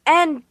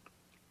 And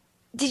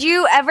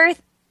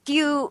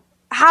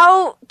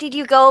how did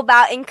you go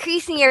about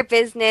increasing your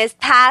business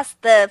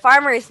past the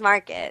farmers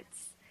markets?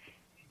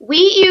 We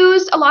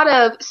used a lot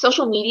of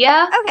social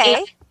media.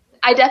 Okay.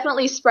 I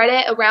definitely spread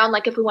it around.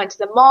 Like if we went to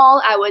the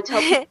mall, I would tell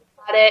people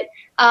about it.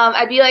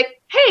 I'd be like,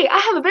 hey, I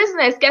have a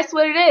business. Guess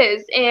what it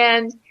is?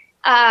 And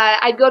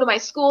I'd go to my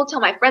school,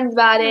 tell my friends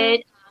about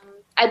it.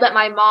 I'd let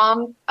my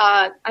mom,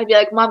 I'd be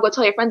like, Mom, go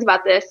tell your friends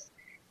about this.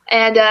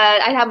 And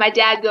I'd have my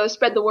dad go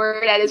spread the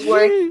word at his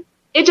work.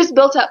 It just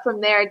built up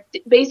from there,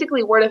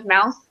 basically word of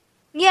mouth.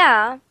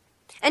 Yeah.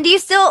 And do you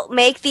still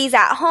make these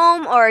at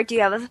home, or do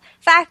you have a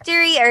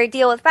factory or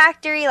deal with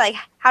factory? Like,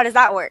 how does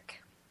that work?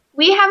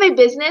 We have a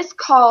business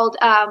called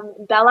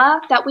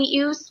Bella that we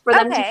use for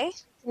them to,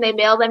 and they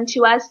mail them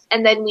to us,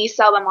 and then we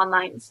sell them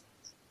online.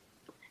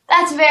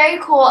 That's very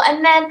cool.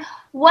 And then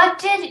what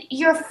did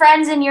your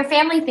friends and your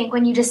family think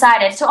when you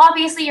decided? So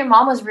obviously your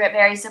mom was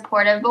very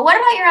supportive, but what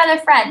about your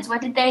other friends?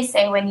 What did they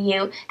say when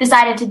you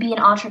decided to be an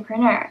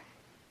entrepreneur?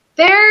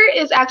 There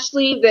is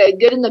actually the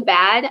good and the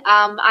bad.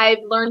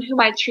 I've learned who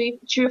my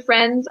true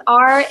friends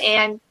are,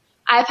 and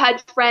I've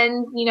had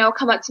friends,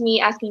 come up to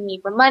me asking me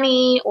for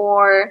money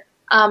or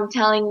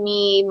telling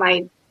me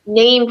my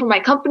name for my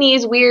company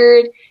is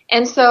weird.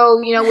 And so,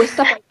 with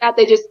stuff like that,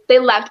 they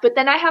left. But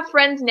then I have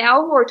friends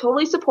now who are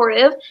totally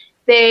supportive.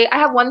 I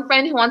have one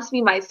friend who wants to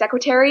be my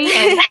secretary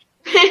and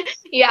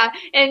yeah,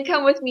 and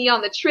come with me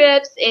on the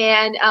trips.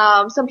 And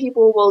some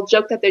people will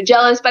joke that they're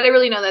jealous, but I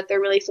really know that they're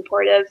really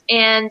supportive.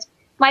 And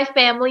my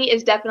family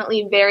is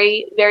definitely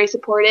very, very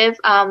supportive.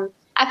 I've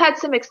had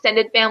some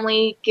extended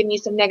family give me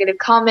some negative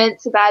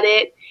comments about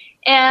it.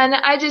 And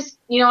I just,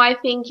 I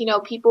think,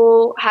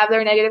 people have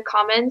their negative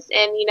comments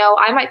and,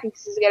 I might think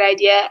this is a good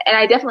idea. And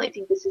I definitely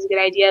think this is a good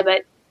idea,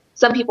 but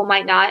some people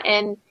might not.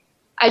 And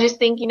I just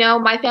think,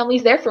 my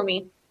family's there for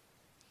me.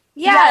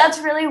 Yeah, that's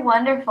really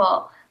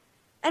wonderful.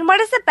 And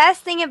what is the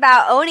best thing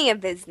about owning a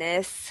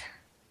business?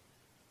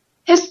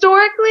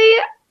 Historically,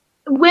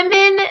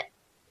 women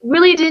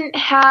really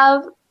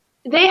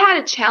they had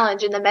a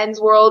challenge in the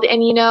men's world,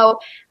 and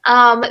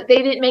they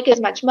didn't make as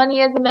much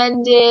money as the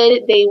men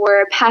did. They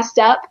were passed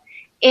up.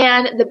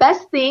 And the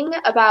best thing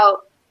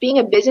about being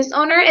a business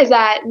owner is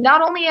that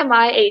not only am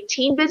I a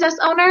teen business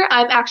owner,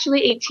 I'm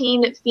actually a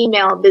teen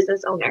female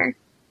business owner.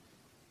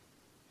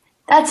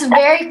 That's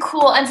very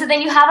cool. And so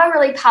then you have a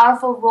really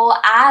powerful role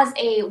as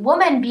a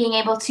woman being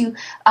able to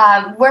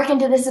work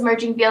into this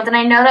emerging field. And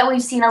I know that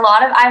we've seen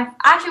I've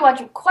actually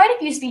watched quite a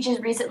few speeches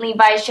recently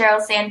by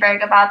Sheryl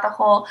Sandberg about the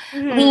whole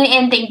lean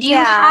in thing. Do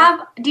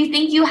you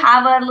think you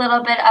have a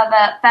little bit of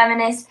a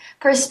feminist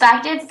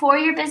perspective for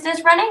your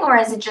business running, or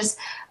is it just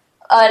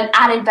an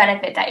added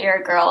benefit that you're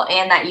a girl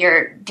and that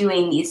you're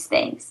doing these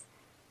things?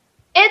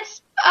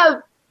 It's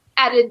a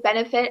added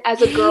benefit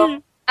as a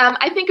girl.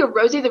 I think of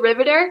Rosie the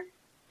Riveter.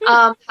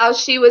 How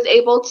she was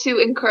able to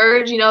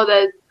encourage,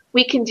 the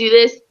we can do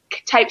this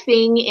type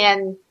thing,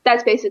 and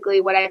that's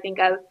basically what I think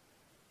of.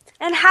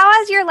 And how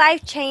has your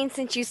life changed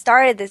since you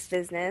started this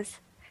business?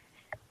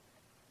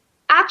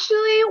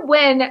 Actually,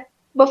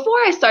 before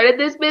I started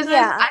this business,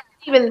 I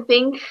didn't even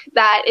think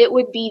that it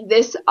would be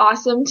this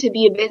awesome to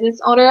be a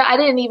business owner. I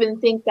didn't even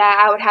think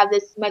that I would have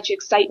this much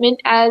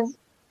excitement as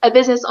a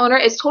business owner.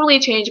 It's totally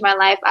changed my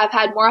life. I've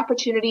had more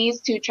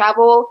opportunities to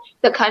travel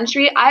the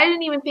country. I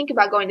didn't even think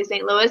about going to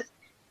St. Louis.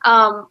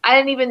 I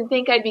didn't even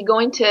think I'd be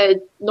going to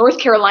North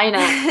Carolina.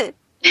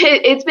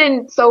 It's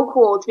been so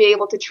cool to be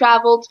able to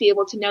travel, to be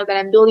able to know that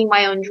I'm building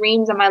my own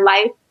dreams in my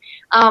life.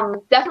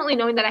 Definitely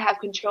knowing that I have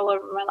control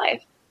over my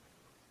life.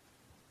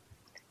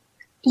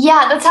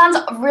 Yeah, that sounds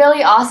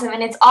really awesome.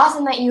 And it's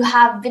awesome that you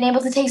have been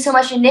able to take so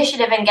much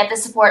initiative and get the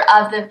support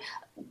of the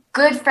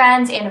good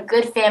friends and a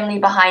good family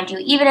behind you,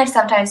 even if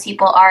sometimes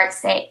people are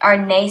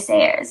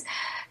naysayers.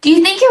 Do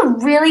you think you're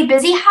really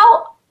busy?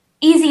 How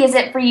easy is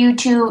it for you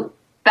to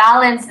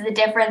balance the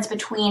difference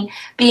between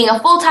being a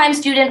full-time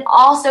student,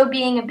 also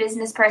being a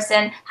business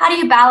person? How do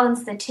you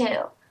balance the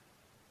two?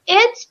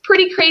 It's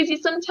pretty crazy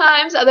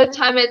sometimes. Other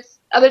times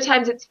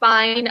it's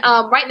fine.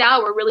 Right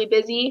now we're really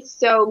busy.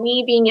 So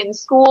me being in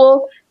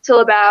school till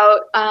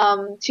about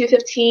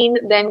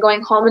 2:15, then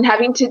going home and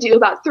having to do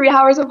about 3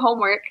 hours of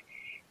homework,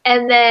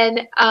 and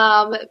then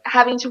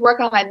having to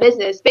work on my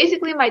business.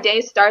 Basically, my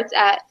day starts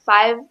at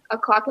 5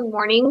 o'clock in the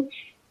morning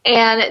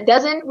and it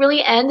doesn't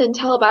really end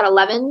until about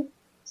 11.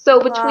 So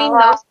between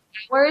those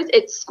hours,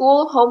 it's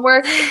school,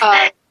 homework,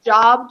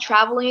 job,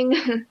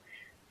 traveling,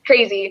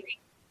 crazy.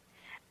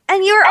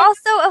 And you're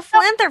also a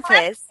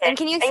philanthropist. And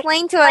can you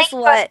explain to us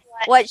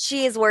what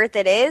She Is Worth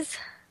It is?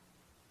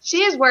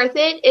 She Is Worth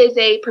It is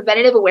a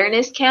preventative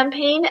awareness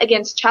campaign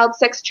against child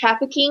sex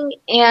trafficking.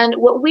 And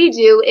what we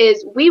do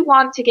is we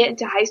want to get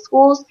into high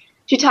schools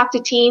to talk to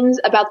teens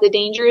about the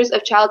dangers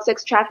of child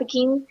sex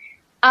trafficking,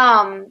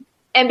 and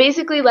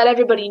basically let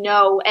everybody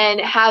know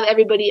and have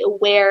everybody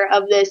aware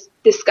of this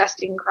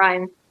disgusting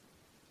crime.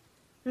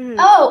 Mm-hmm.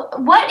 Oh,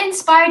 what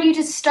inspired you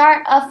to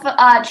start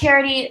a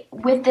charity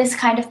with this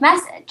kind of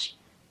message?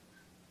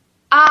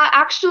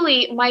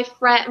 Actually, my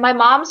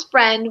mom's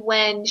friend,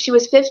 when she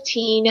was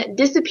 15,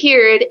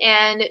 disappeared,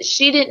 and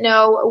she didn't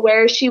know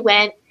where she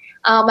went.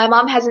 My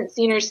mom hasn't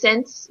seen her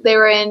since. They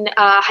were in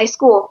high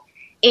school.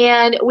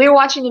 And we were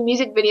watching a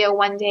music video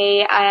one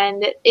day,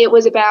 and it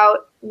was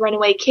about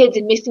runaway kids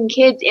and missing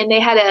kids, and they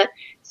had a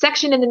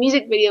section in the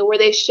music video where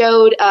they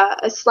showed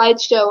a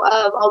slideshow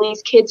of all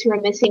these kids who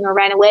were missing or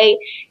ran away,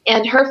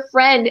 and her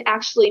friend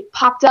actually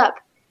popped up,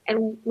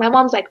 and my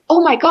mom's like,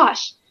 "Oh my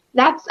gosh,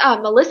 that's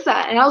Melissa."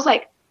 And I was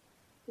like,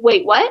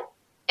 "Wait, what?"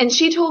 And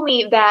she told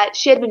me that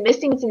she had been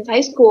missing since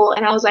high school,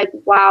 and I was like,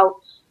 "Wow."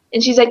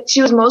 And she's like,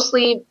 she was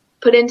mostly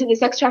put into the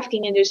sex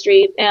trafficking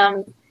industry,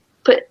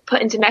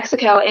 put into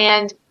Mexico,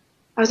 and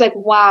I was like,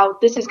 wow,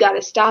 this has got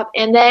to stop.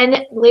 And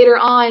then later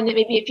on,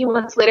 maybe a few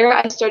months later,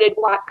 I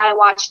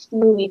watched the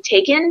movie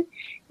Taken.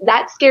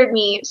 That scared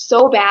me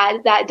so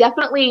bad. That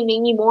definitely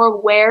made me more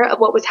aware of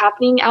what was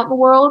happening out in the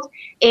world.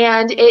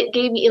 And it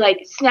gave me,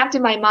 snapped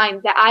in my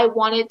mind that I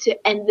wanted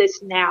to end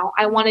this now.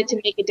 I wanted to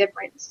make a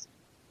difference.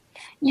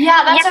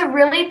 Yeah, that's a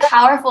really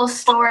powerful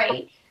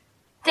story.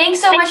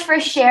 Thanks so much for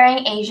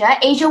sharing, Asia.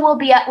 Asia will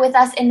be with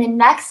us in the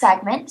next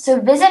segment,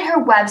 so visit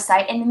her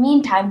website in the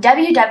meantime,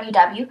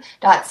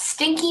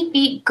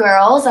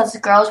 www.stinkyfeetgirls, that's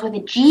girls with a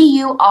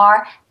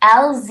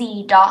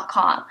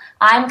GURLZ.com.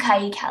 I'm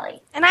Kai Kelly.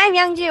 And I'm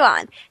Young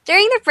Ju-on.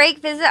 During the break,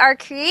 visit our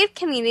creative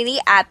community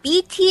at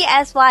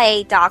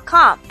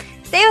btsya.com.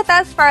 Stay with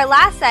us for our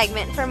last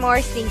segment for more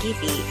Stinky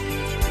Feet.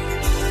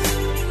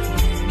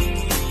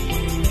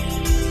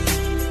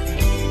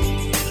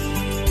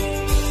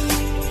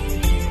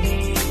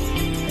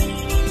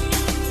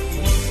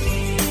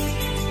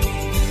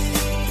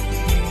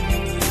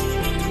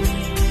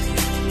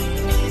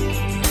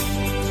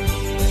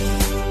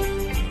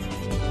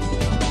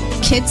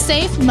 Kids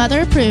safe,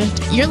 mother approved.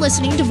 You're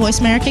listening to Voice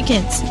America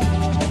Kids.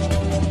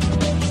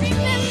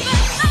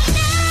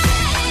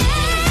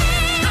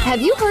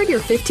 Have you heard your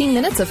 15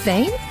 minutes of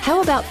fame?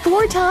 How about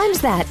 4 times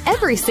that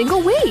every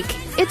single week?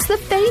 It's the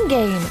Fame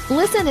Game.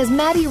 Listen as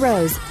Maddie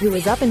Rose, who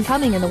is up and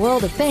coming in the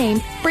world of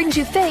fame, brings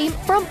you fame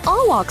from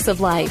all walks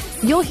of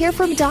life. You'll hear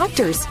from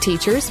doctors,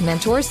 teachers,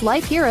 mentors,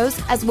 life heroes,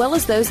 as well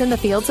as those in the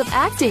fields of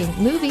acting,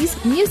 movies,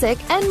 music,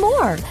 and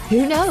more.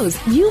 Who knows?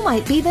 You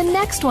might be the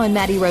next one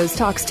Maddie Rose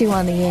talks to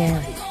on the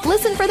air.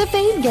 Listen for the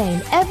Fame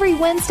Game every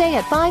Wednesday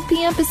at 5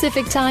 p.m.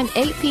 Pacific Time,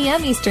 8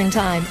 p.m. Eastern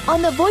Time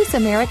on the Voice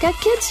America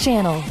Kids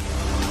channel.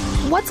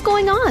 What's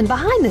going on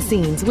behind the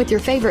scenes with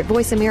your favorite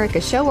Voice America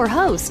show or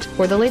host?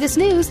 For the latest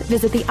news,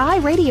 visit the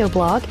iRadio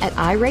blog at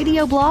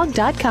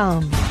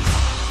iradioblog.com.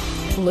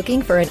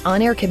 Looking for an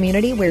on-air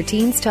community where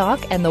teens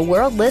talk and the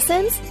world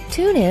listens?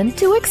 Tune in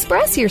to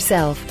Express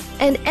Yourself,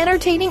 an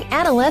entertaining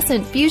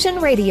adolescent fusion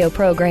radio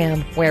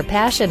program where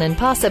passion and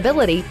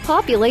possibility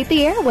populate the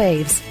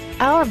airwaves.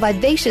 Our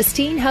vivacious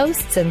teen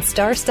hosts and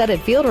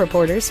star-studded field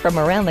reporters from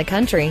around the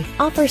country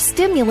offer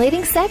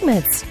stimulating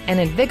segments and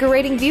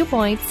invigorating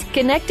viewpoints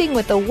connecting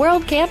with the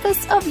world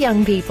campus of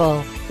young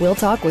people. We'll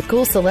talk with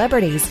cool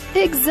celebrities,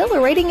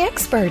 exhilarating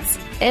experts,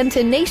 and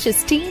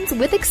tenacious teens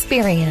with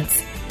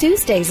experience.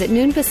 Tuesdays at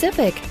noon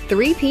Pacific,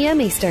 3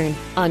 p.m. Eastern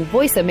on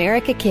Voice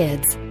America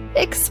Kids.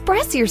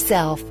 Express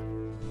yourself.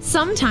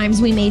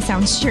 Sometimes we may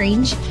sound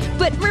strange,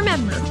 but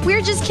remember,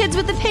 we're just kids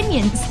with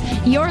opinions.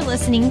 You're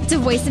listening to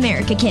Voice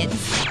America Kids.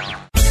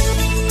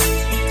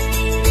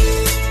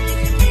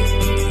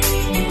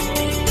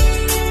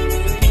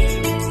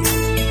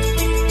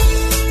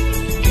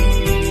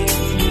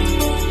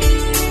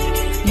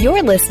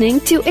 You're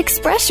listening to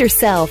Express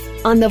Yourself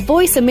on the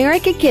Voice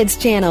America Kids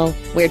channel,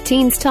 where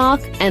teens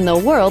talk and the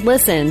world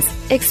listens.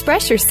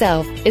 Express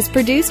Yourself is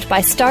produced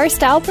by Star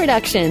Style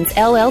Productions,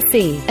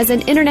 LLC, as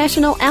an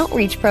international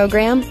outreach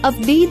program of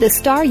Be the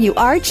Star You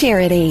Are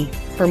charity.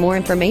 For more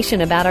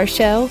information about our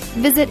show,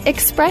 visit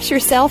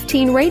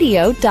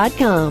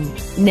expressyourselfteenradio.com.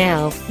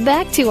 Now,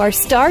 back to our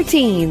star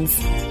teens.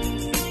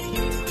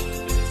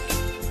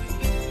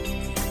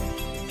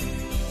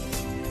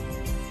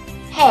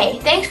 Hey,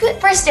 thanks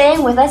for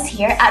staying with us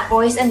here at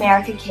Voice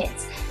America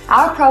Kids.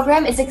 Our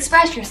program is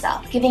Express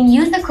Yourself, giving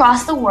youth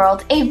across the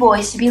world a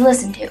voice to be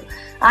listened to.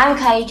 I'm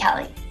Kai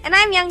Kelly. And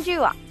I'm Young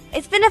Ju-on.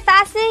 It's been a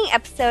fascinating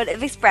episode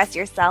of Express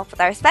Yourself with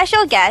our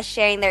special guests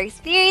sharing their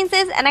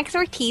experiences and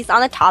expertise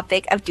on the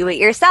topic of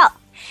do-it-yourself.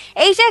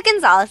 Asia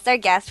Gonzalez is our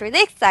guest for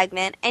this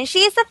segment, and she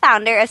is the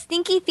founder of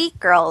Stinky Feet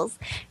Girls.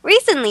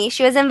 Recently,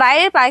 she was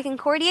invited by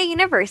Concordia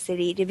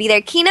University to be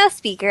their keynote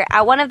speaker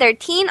at one of their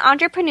teen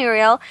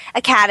entrepreneurial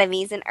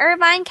academies in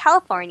Irvine,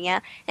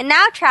 California, and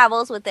now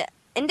travels with the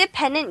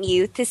independent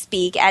youth to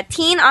speak at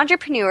teen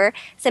entrepreneur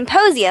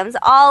symposiums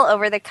all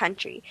over the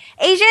country.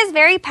 Asia is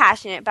very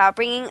passionate about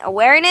bringing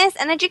awareness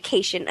and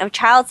education of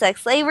child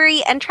sex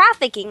slavery and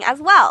trafficking as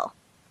well.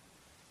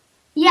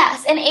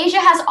 Yes, and Asia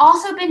has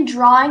also been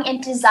drawing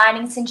and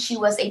designing since she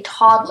was a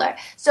toddler.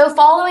 So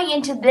following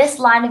into this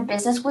line of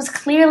business was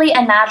clearly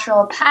a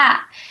natural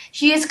path.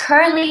 She is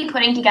currently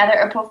putting together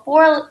a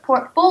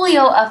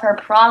portfolio of her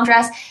prom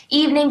dress,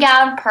 evening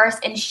gown, purse,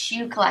 and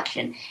shoe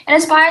collection, and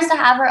aspires to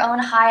have her own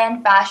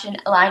high-end fashion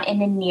line in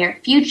the near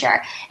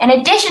future. In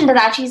addition to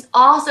that, she's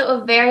also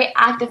a very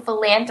active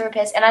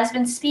philanthropist and has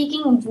been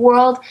speaking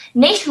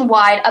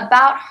nationwide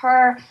about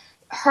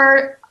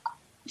her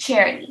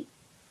charity.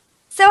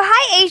 So,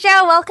 hi,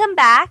 Asia. Welcome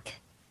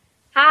back.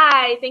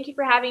 Hi, thank you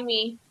for having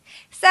me.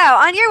 So,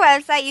 on your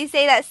website, you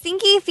say that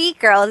Stinky Feet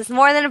Girls is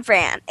more than a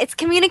brand. It's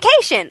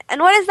communication.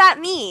 And what does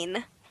that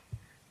mean?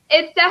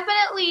 It's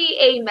definitely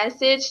a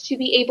message to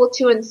be able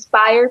to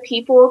inspire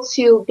people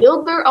to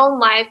build their own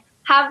life,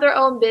 have their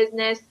own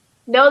business,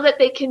 know that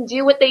they can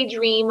do what they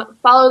dream,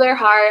 follow their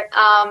heart.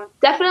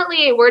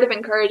 Definitely a word of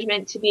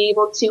encouragement to be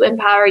able to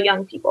empower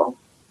young people.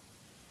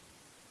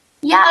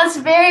 Yeah, that's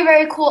very,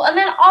 very cool. And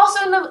then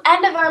also in the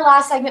end of our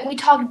last segment, we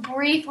talked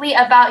briefly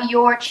about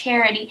your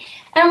charity.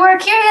 And we're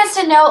curious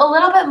to know a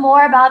little bit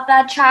more about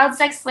that child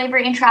sex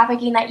slavery and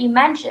trafficking that you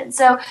mentioned.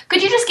 So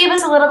could you just give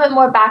us a little bit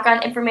more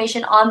background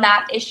information on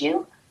that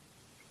issue?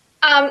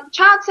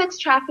 Child sex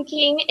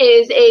trafficking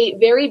is a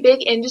very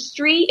big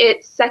industry.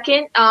 It's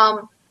second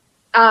to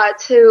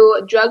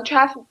the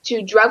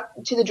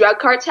drug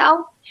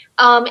cartel.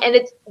 And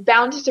it's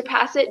bound to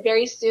surpass it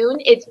very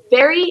soon. It's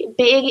very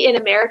big in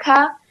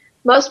America.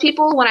 Most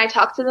people, when I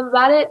talk to them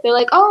about it, they're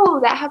like, oh,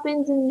 that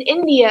happens in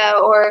India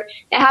or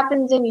it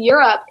happens in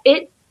Europe.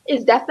 It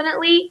is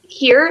definitely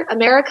here.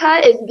 America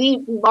is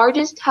the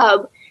largest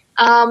hub.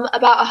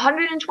 About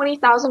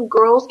 120,000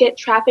 girls get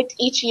trafficked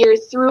each year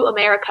through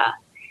America.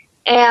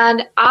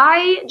 And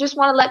I just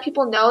want to let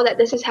people know that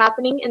this is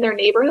happening in their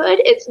neighborhood.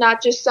 It's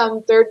not just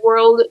some third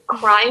world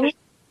crime.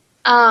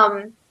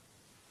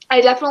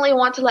 I definitely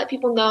want to let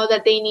people know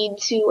that they need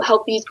to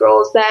help these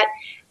girls, that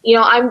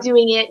I'm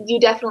doing it. You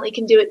definitely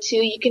can do it too.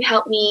 You can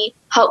help me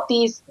help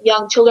these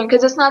young children,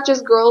 because it's not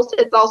just girls,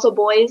 it's also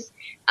boys.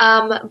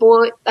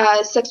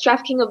 Sex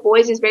trafficking of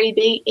boys is very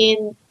big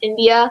in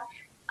India.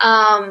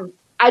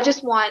 I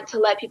just want to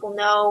let people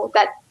know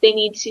that they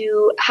need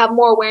to have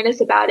more awareness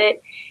about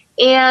it.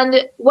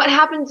 And what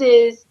happens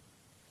is,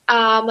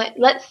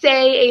 let's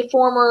say a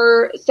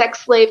former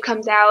sex slave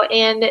comes out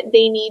and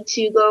they need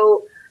to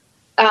go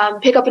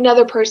pick up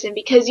another person,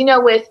 because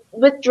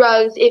with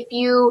drugs, if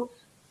you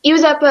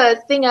use up a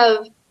thing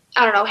of,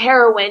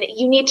 heroin,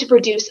 you need to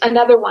produce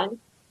another one.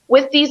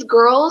 With these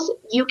girls,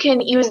 you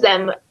can use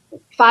them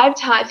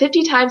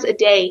 50 times a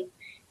day,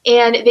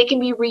 and they can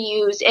be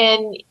reused,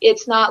 and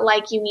it's not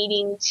like you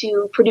needing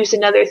to produce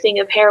another thing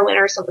of heroin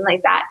or something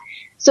like that.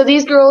 So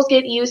these girls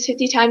get used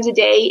 50 times a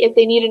day. If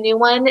they need a new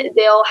one,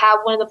 they'll have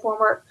one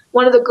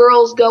of the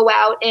girls go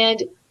out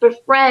and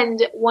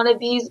befriend one of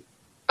these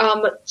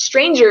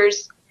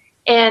strangers,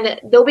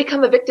 and they'll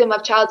become a victim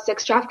of child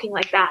sex trafficking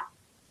like that.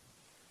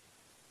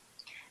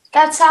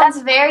 That sounds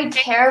very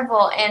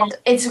terrible, and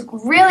it's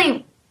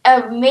really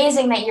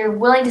amazing that you're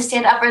willing to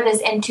stand up for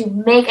this and to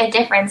make a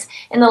difference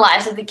in the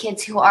lives of the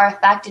kids who are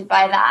affected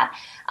by that.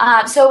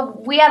 So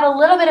we have a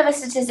little bit of a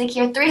statistic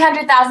here.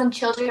 300,000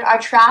 children are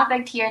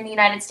trafficked here in the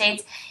United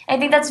States. I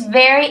think that's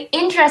very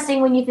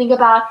interesting when you think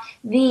about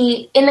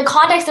in the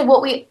context of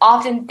what we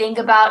often think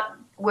about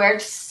where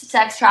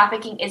sex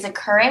trafficking is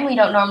occurring. We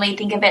don't normally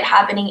think of it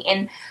happening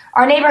in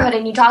our neighborhood,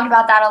 and you talked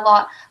about that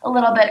a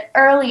little bit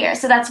earlier.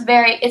 So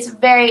it's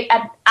very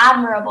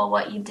admirable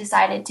what you've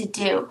decided to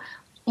do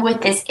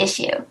with this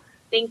issue.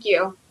 Thank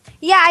you.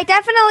 Yeah, I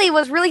definitely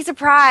was really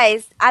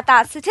surprised at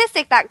that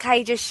statistic that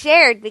Kai just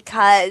shared,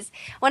 because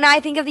when I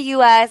think of the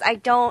U.S., I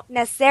don't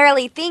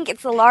necessarily think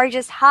it's the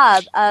largest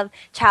hub of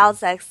child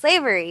sex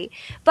slavery,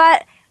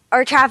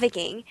 or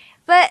trafficking.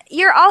 But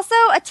you're also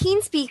a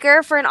teen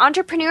speaker for an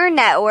entrepreneur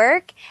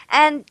network,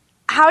 and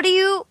how do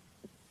you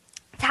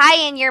tie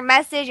in your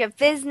message of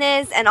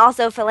business and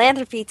also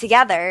philanthropy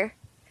together?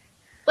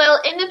 Well,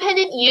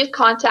 Independent Youth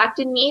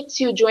contacted me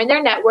to join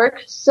their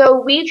network, so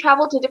we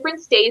traveled to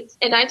different states,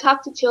 and I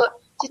talked to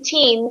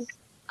teens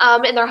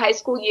in their high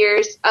school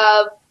years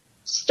of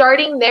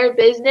starting their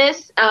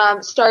business,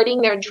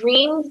 starting their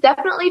dreams,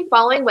 definitely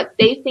following what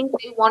they think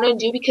they want to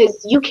do,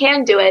 because you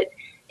can do it.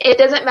 It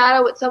doesn't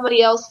matter what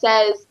somebody else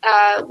says,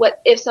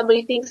 if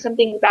somebody thinks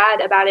something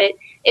bad about it.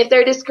 If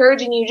they're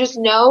discouraging you, just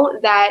know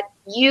that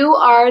you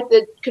are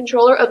the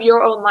controller of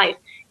your own life.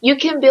 You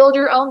can build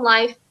your own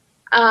life.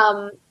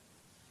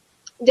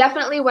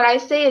 Definitely what I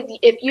say is,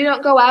 if you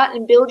don't go out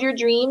and build your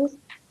dreams,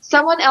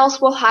 someone else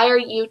will hire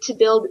you to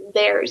build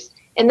theirs.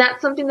 And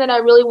that's something that I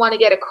really want to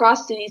get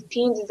across to these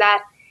teens, is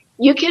that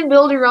you can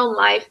build your own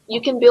life,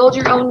 you can build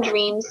your own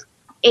dreams,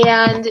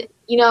 and,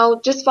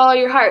 just follow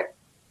your heart.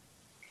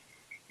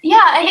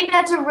 Yeah, I think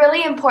that's a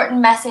really important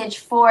message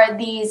for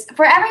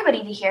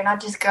everybody to hear, not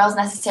just girls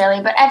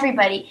necessarily, but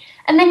everybody.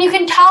 And then you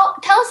can tell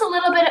us a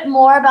little bit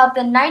more about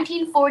the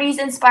 1940s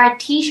inspired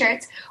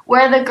t-shirts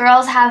where the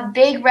girls have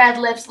big red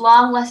lips,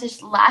 long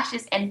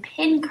lashes, and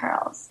pin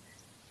curls.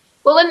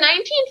 Well, the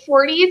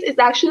 1940s is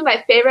actually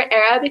my favorite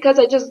era because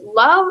I just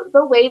love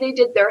the way they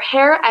did their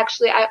hair.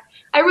 Actually,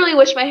 I really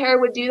wish my hair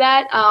would do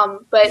that,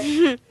 but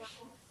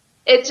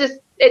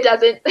it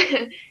doesn't.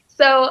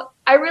 So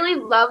I really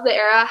love the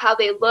era, how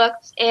they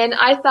looked, and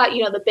I thought,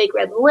 the big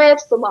red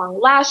lips, the long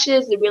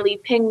lashes, the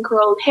really pin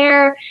curled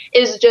hair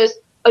is just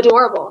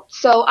adorable.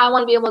 So I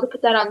want to be able to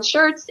put that on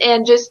shirts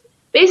and just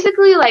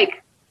basically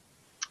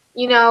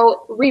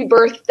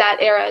rebirth that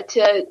era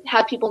to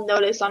have people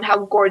notice on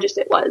how gorgeous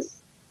it was.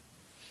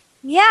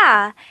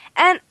 Yeah.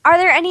 And are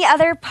there any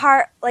other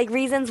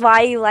reasons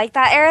why you like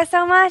that era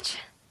so much?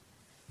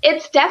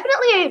 It's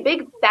definitely a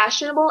big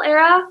fashionable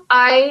era.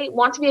 I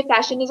want to be a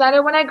fashion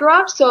designer when I grow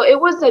up, so it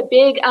was a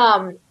big,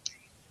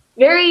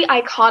 very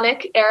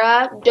iconic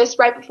era just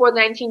right before the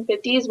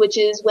 1950s, which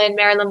is when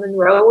Marilyn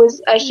Monroe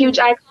was a huge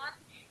icon.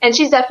 And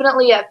she's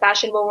definitely a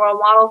fashionable role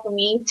model for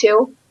me,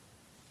 too.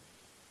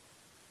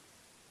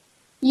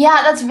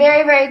 Yeah, that's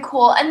very, very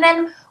cool. And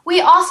then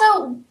we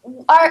also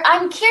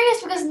I'm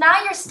curious because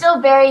now you're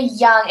still very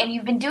young and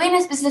you've been doing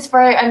this business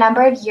for a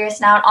number of years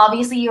now, and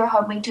obviously you're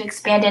hoping to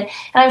expand it,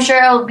 and I'm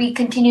sure it will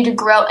continue to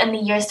grow in the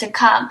years to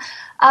come.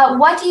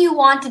 What do you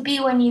want to be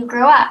when you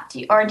grow up? Do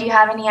you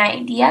have any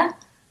idea?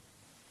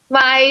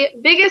 My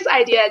biggest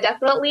idea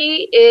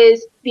definitely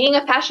is being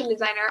a fashion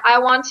designer. I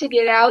want to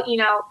get out,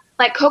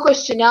 like Coco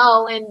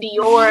Chanel and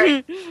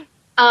Dior,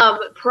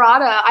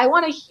 Prada. I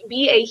want to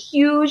be a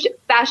huge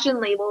fashion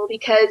label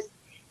because,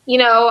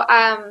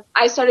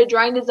 I started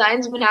drawing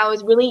designs when I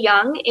was really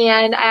young,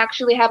 and I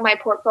actually have my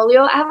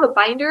portfolio. I have a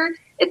binder.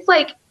 It's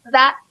like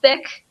that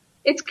thick.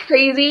 It's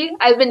crazy.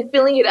 I've been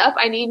filling it up.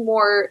 I need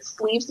more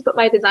sleeves to put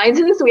my designs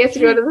in, so we have to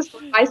go to the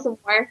store and buy some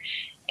more.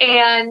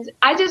 And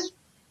I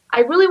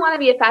really want to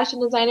be a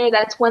fashion designer.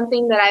 That's one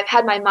thing that I've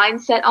had my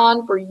mind set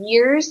on for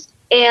years.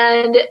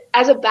 And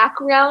as a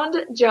background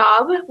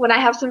job, when I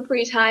have some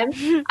free time,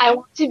 I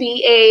want to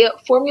be a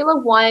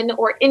Formula One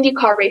or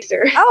IndyCar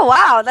racer. Oh,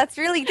 wow. That's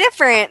really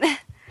different.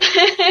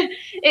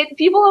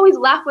 People always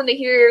laugh when they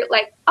hear,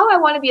 I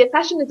want to be a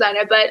fashion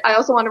designer, but I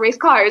also want to race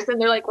cars. And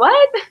they're like,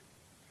 what?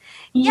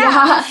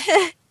 Yeah.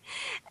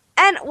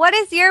 And what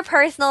is your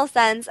personal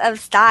sense of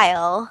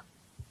style?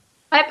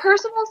 My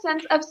personal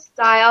sense of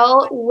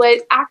style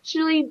would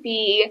actually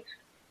be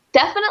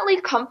definitely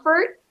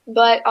comfort,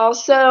 but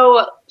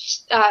also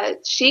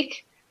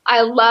chic.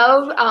 I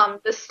love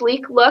the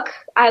sleek look.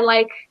 I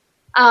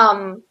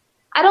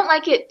don't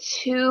like it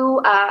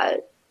too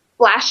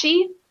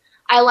flashy.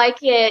 I like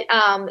it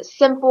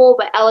simple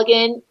but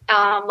elegant.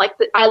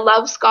 I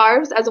love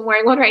scarves, as I'm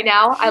wearing one right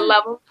now. I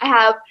love them. I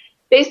have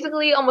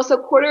basically almost a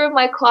quarter of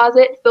my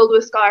closet filled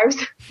with scarves.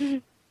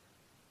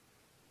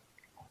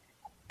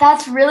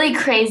 That's really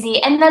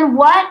crazy. And then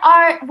what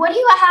do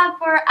you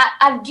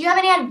have do you have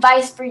any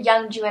advice for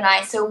young Ju and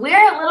I? So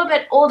we're a little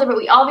bit older, but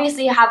we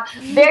obviously have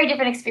very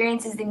different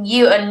experiences than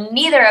you, and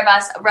neither of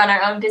us run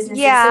our own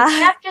businesses. Yeah. So do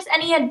you have just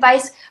any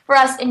advice for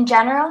us in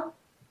general?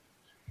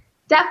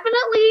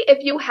 Definitely,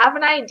 if you have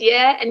an idea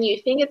and you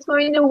think it's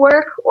going to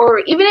work, or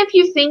even if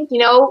you think,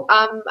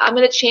 I'm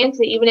going to chance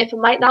it, even if it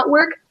might not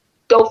work,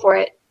 go for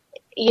it.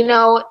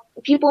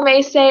 People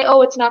may say,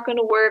 oh, it's not going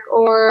to work,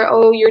 or,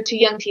 oh, you're too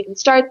young to even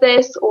start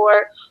this,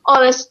 or,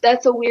 oh,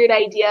 that's a weird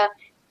idea.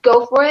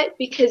 Go for it,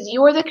 because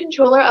you are the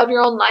controller of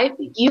your own life.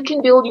 You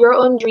can build your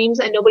own dreams,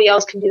 and nobody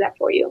else can do that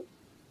for you.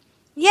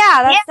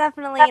 Yeah, that's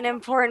definitely an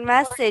important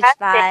message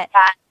that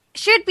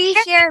should be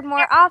shared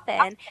more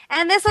often.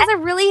 And this was a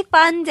really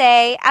fun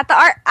day at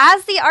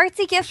as the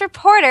Artsy Gifts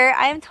reporter.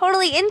 I am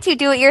totally into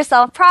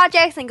do-it-yourself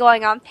projects and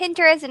going on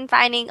Pinterest and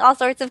finding all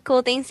sorts of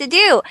cool things to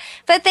do.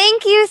 But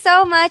thank you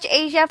so much,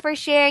 Asia, for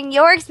sharing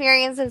your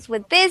experiences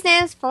with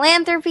business,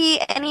 philanthropy,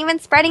 and even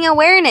spreading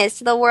awareness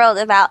to the world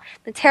about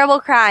the terrible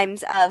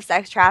crimes of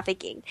sex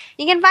trafficking.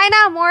 You can find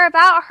out more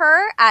about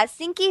her at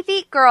Stinky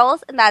Feet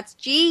Girls, and that's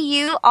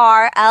GURLZ.com.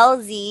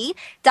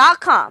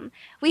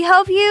 We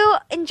hope you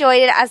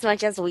enjoyed it as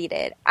much as we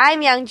did.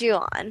 I'm Young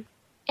Ju-on.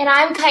 And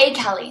I'm Kai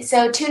Kelly.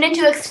 So tune in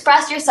to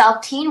Express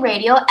Yourself Teen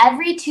Radio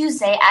every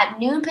Tuesday at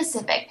noon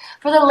Pacific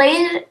for the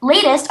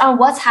latest on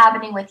what's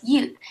happening with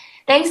youth.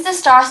 Thanks to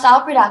Star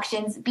Style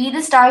Productions, Be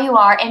the Star You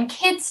Are, and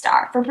Kid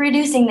Star for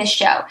producing this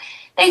show.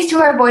 Thanks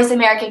to our Voice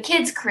America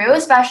Kids crew,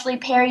 especially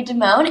Perry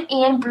Damone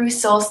and Bruce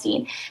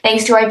Solstein.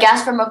 Thanks to our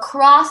guests from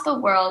across the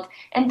world.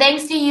 And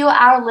thanks to you,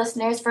 our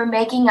listeners, for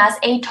making us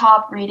a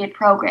top-rated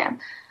program.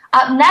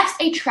 Up next,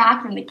 a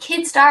track from the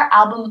Kid Star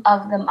Album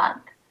of the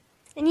Month.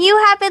 And you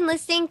have been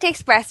listening to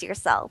Express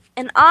Yourself,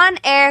 an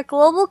on-air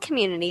global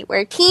community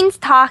where teens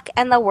talk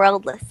and the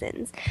world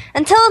listens.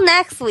 Until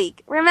next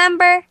week,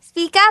 remember,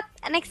 speak up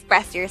and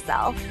express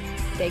yourself.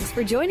 Thanks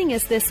for joining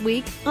us this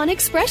week on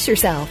Express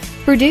Yourself,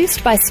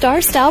 produced by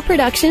Star Style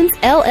Productions,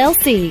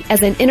 LLC,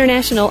 as an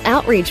international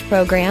outreach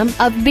program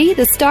of Be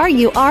the Star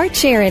You Are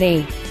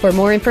charity. For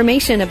more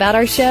information about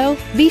our show,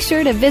 be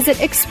sure to visit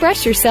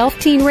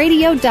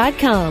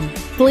ExpressYourselfTeenRadio.com.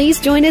 Please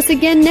join us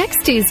again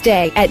next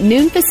Tuesday at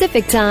noon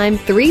Pacific Time,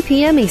 3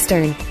 p.m.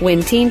 Eastern,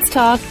 when teens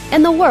talk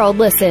and the world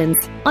listens,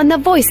 on the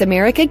Voice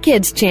America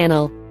Kids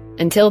channel.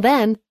 Until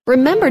then,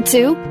 Remember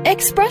to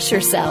express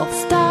yourself.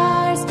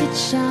 Stars could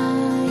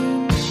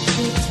shine.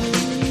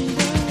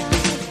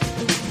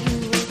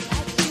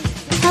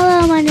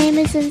 Hello, my name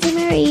is Lindsay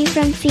Marie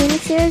from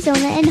Phoenix,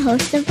 Arizona, and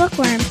host of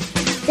Bookworm.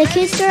 The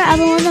Kids Store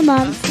Album of the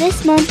Month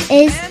this month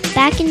is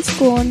Back in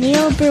School,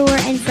 Neil Brewer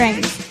and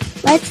Friends.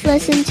 Let's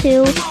listen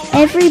to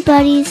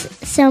Everybody's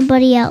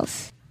Somebody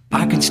Else.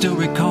 I can still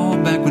recall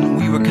back when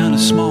we were kind of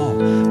small.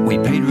 We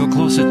paid real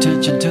close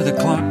attention to the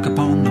clock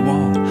upon the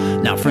wall.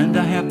 Now, friend,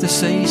 I have to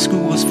say,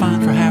 school was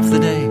fine for half the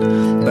day.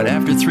 But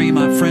after 3,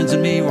 my friends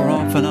and me were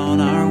off and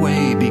on our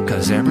way.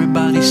 Because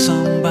everybody's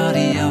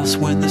somebody else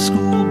when the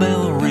school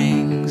bell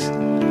rings.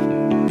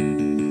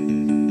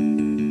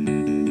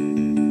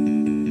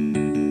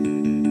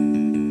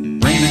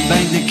 Raymond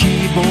banged the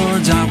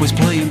keyboards, I was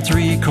playing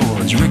 3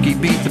 chords. Ricky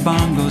beat the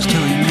bongos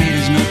till he made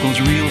his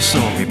knuckles real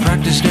sore. We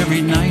practiced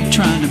every night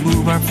trying to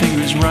move our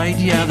fingers right.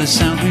 Yeah, the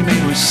sounds we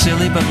made were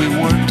silly, but we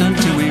worked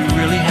until we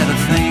really had a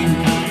thing.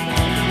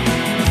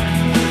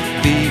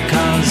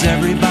 Because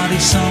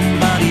everybody's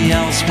somebody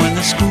else when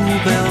the school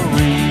bell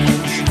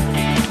rings.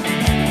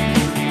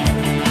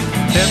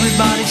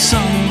 Everybody's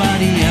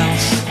somebody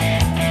else.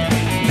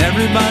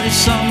 Everybody's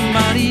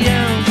somebody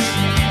else.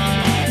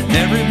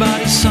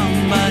 Everybody's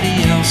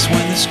somebody else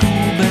when the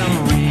school bell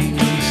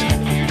rings.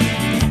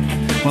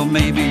 Well,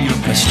 maybe your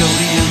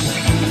custodian,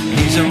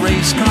 he's a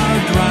race car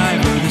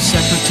driver. The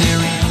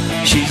secretary,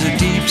 she's a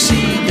deep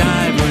sea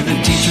diver.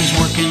 The teacher's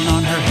working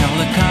on her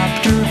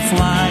helicopter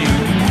flyer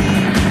wings.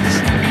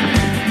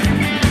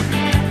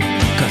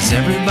 'Cause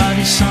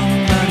everybody's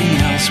somebody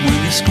else when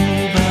the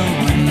school bell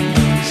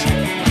rings.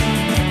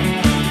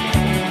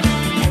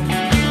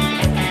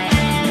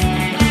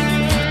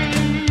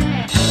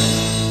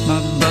 My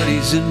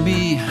buddies and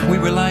me, we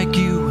were like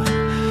you.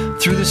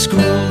 Through the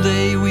school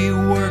day we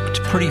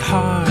worked pretty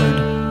hard.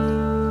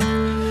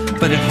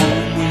 But at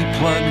home we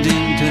plugged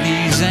into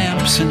these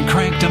amps and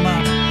cranked them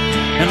up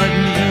and let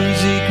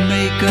music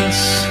make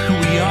us who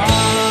we are.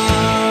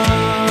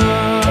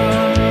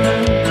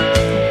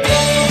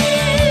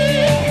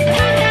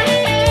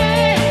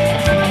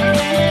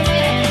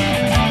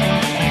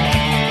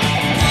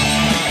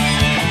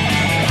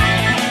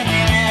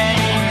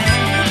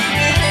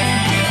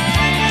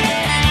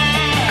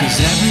 'Cause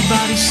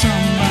everybody's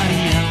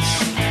somebody else.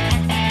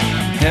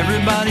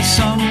 Everybody's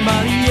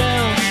somebody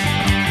else.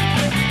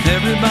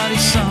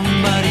 Everybody's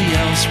somebody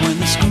else when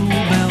the school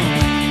bell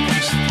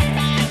rings.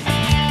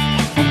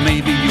 Or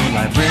maybe your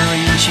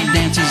librarian, she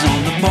dances on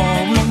the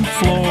ballroom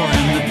floor.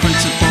 And the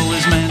principal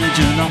is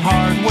managing a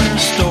hardware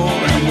store.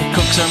 And the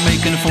cooks are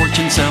making a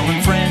fortune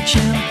selling French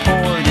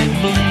imported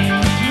bling.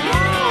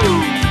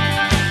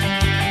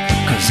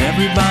 'Cause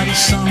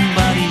everybody's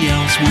somebody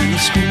else when the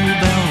school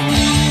bell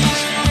rings.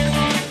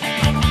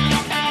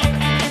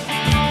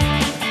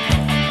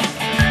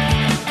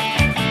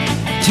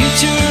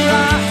 Teacher,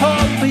 I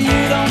hope you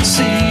don't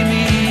see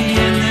me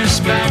in this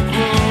back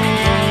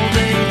row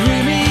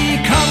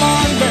daydreaming. Come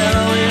on,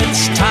 Bell,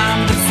 it's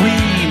time to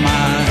free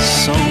my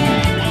soul.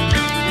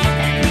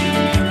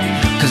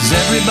 'Cause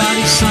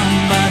everybody's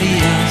somebody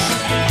else.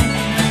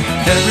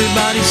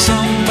 Everybody's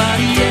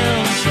somebody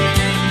else.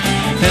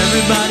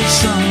 Everybody's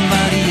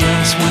somebody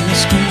else when the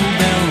school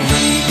bell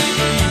rings.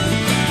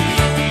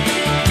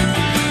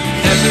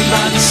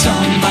 Everybody's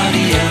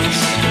somebody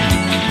else.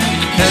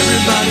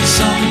 Everybody's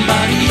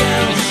somebody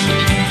else.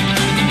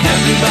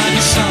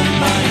 Everybody's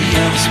somebody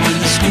else when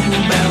the school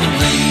bell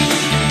rings.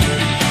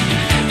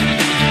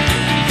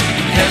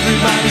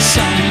 Everybody's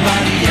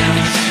somebody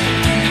else.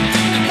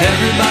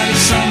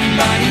 Everybody's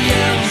somebody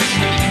else.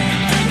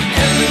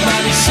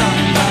 Everybody's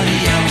somebody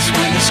else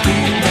when the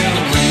school bell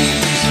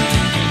rings.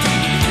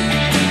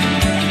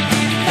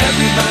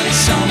 Everybody's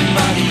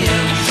somebody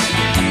else.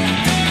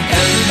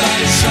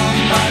 Everybody's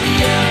somebody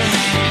else.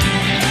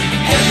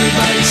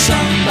 Everybody's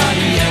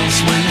somebody else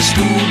when the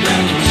school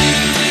bell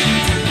rings.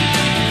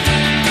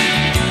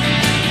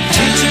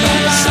 Teacher, I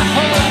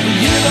hope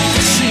you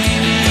don't see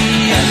me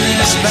in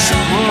this back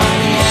row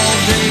all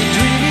day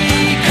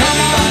dreaming. Come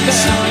on,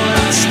 Bell,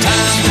 it's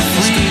time to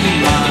free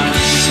my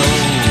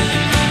soul.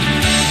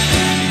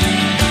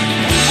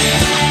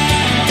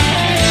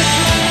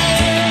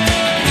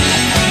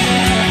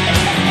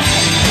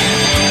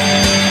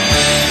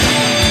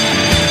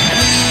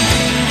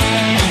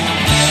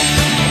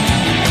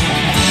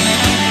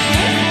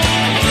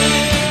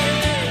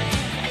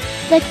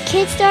 The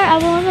Kids Star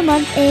Album of the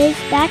Month is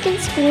Back in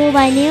School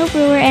by Neil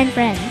Brewer and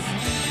Friends.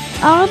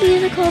 All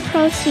musical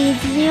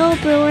proceeds Neil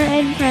Brewer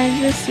and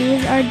Friends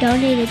receives are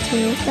donated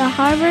to the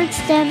Harvard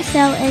Stem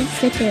Cell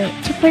Institute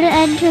to put an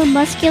end to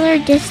muscular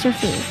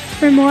dystrophy.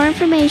 For more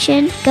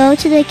information, go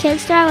to the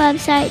Kids Star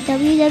website,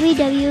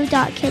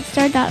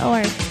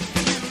 www.kidstar.org.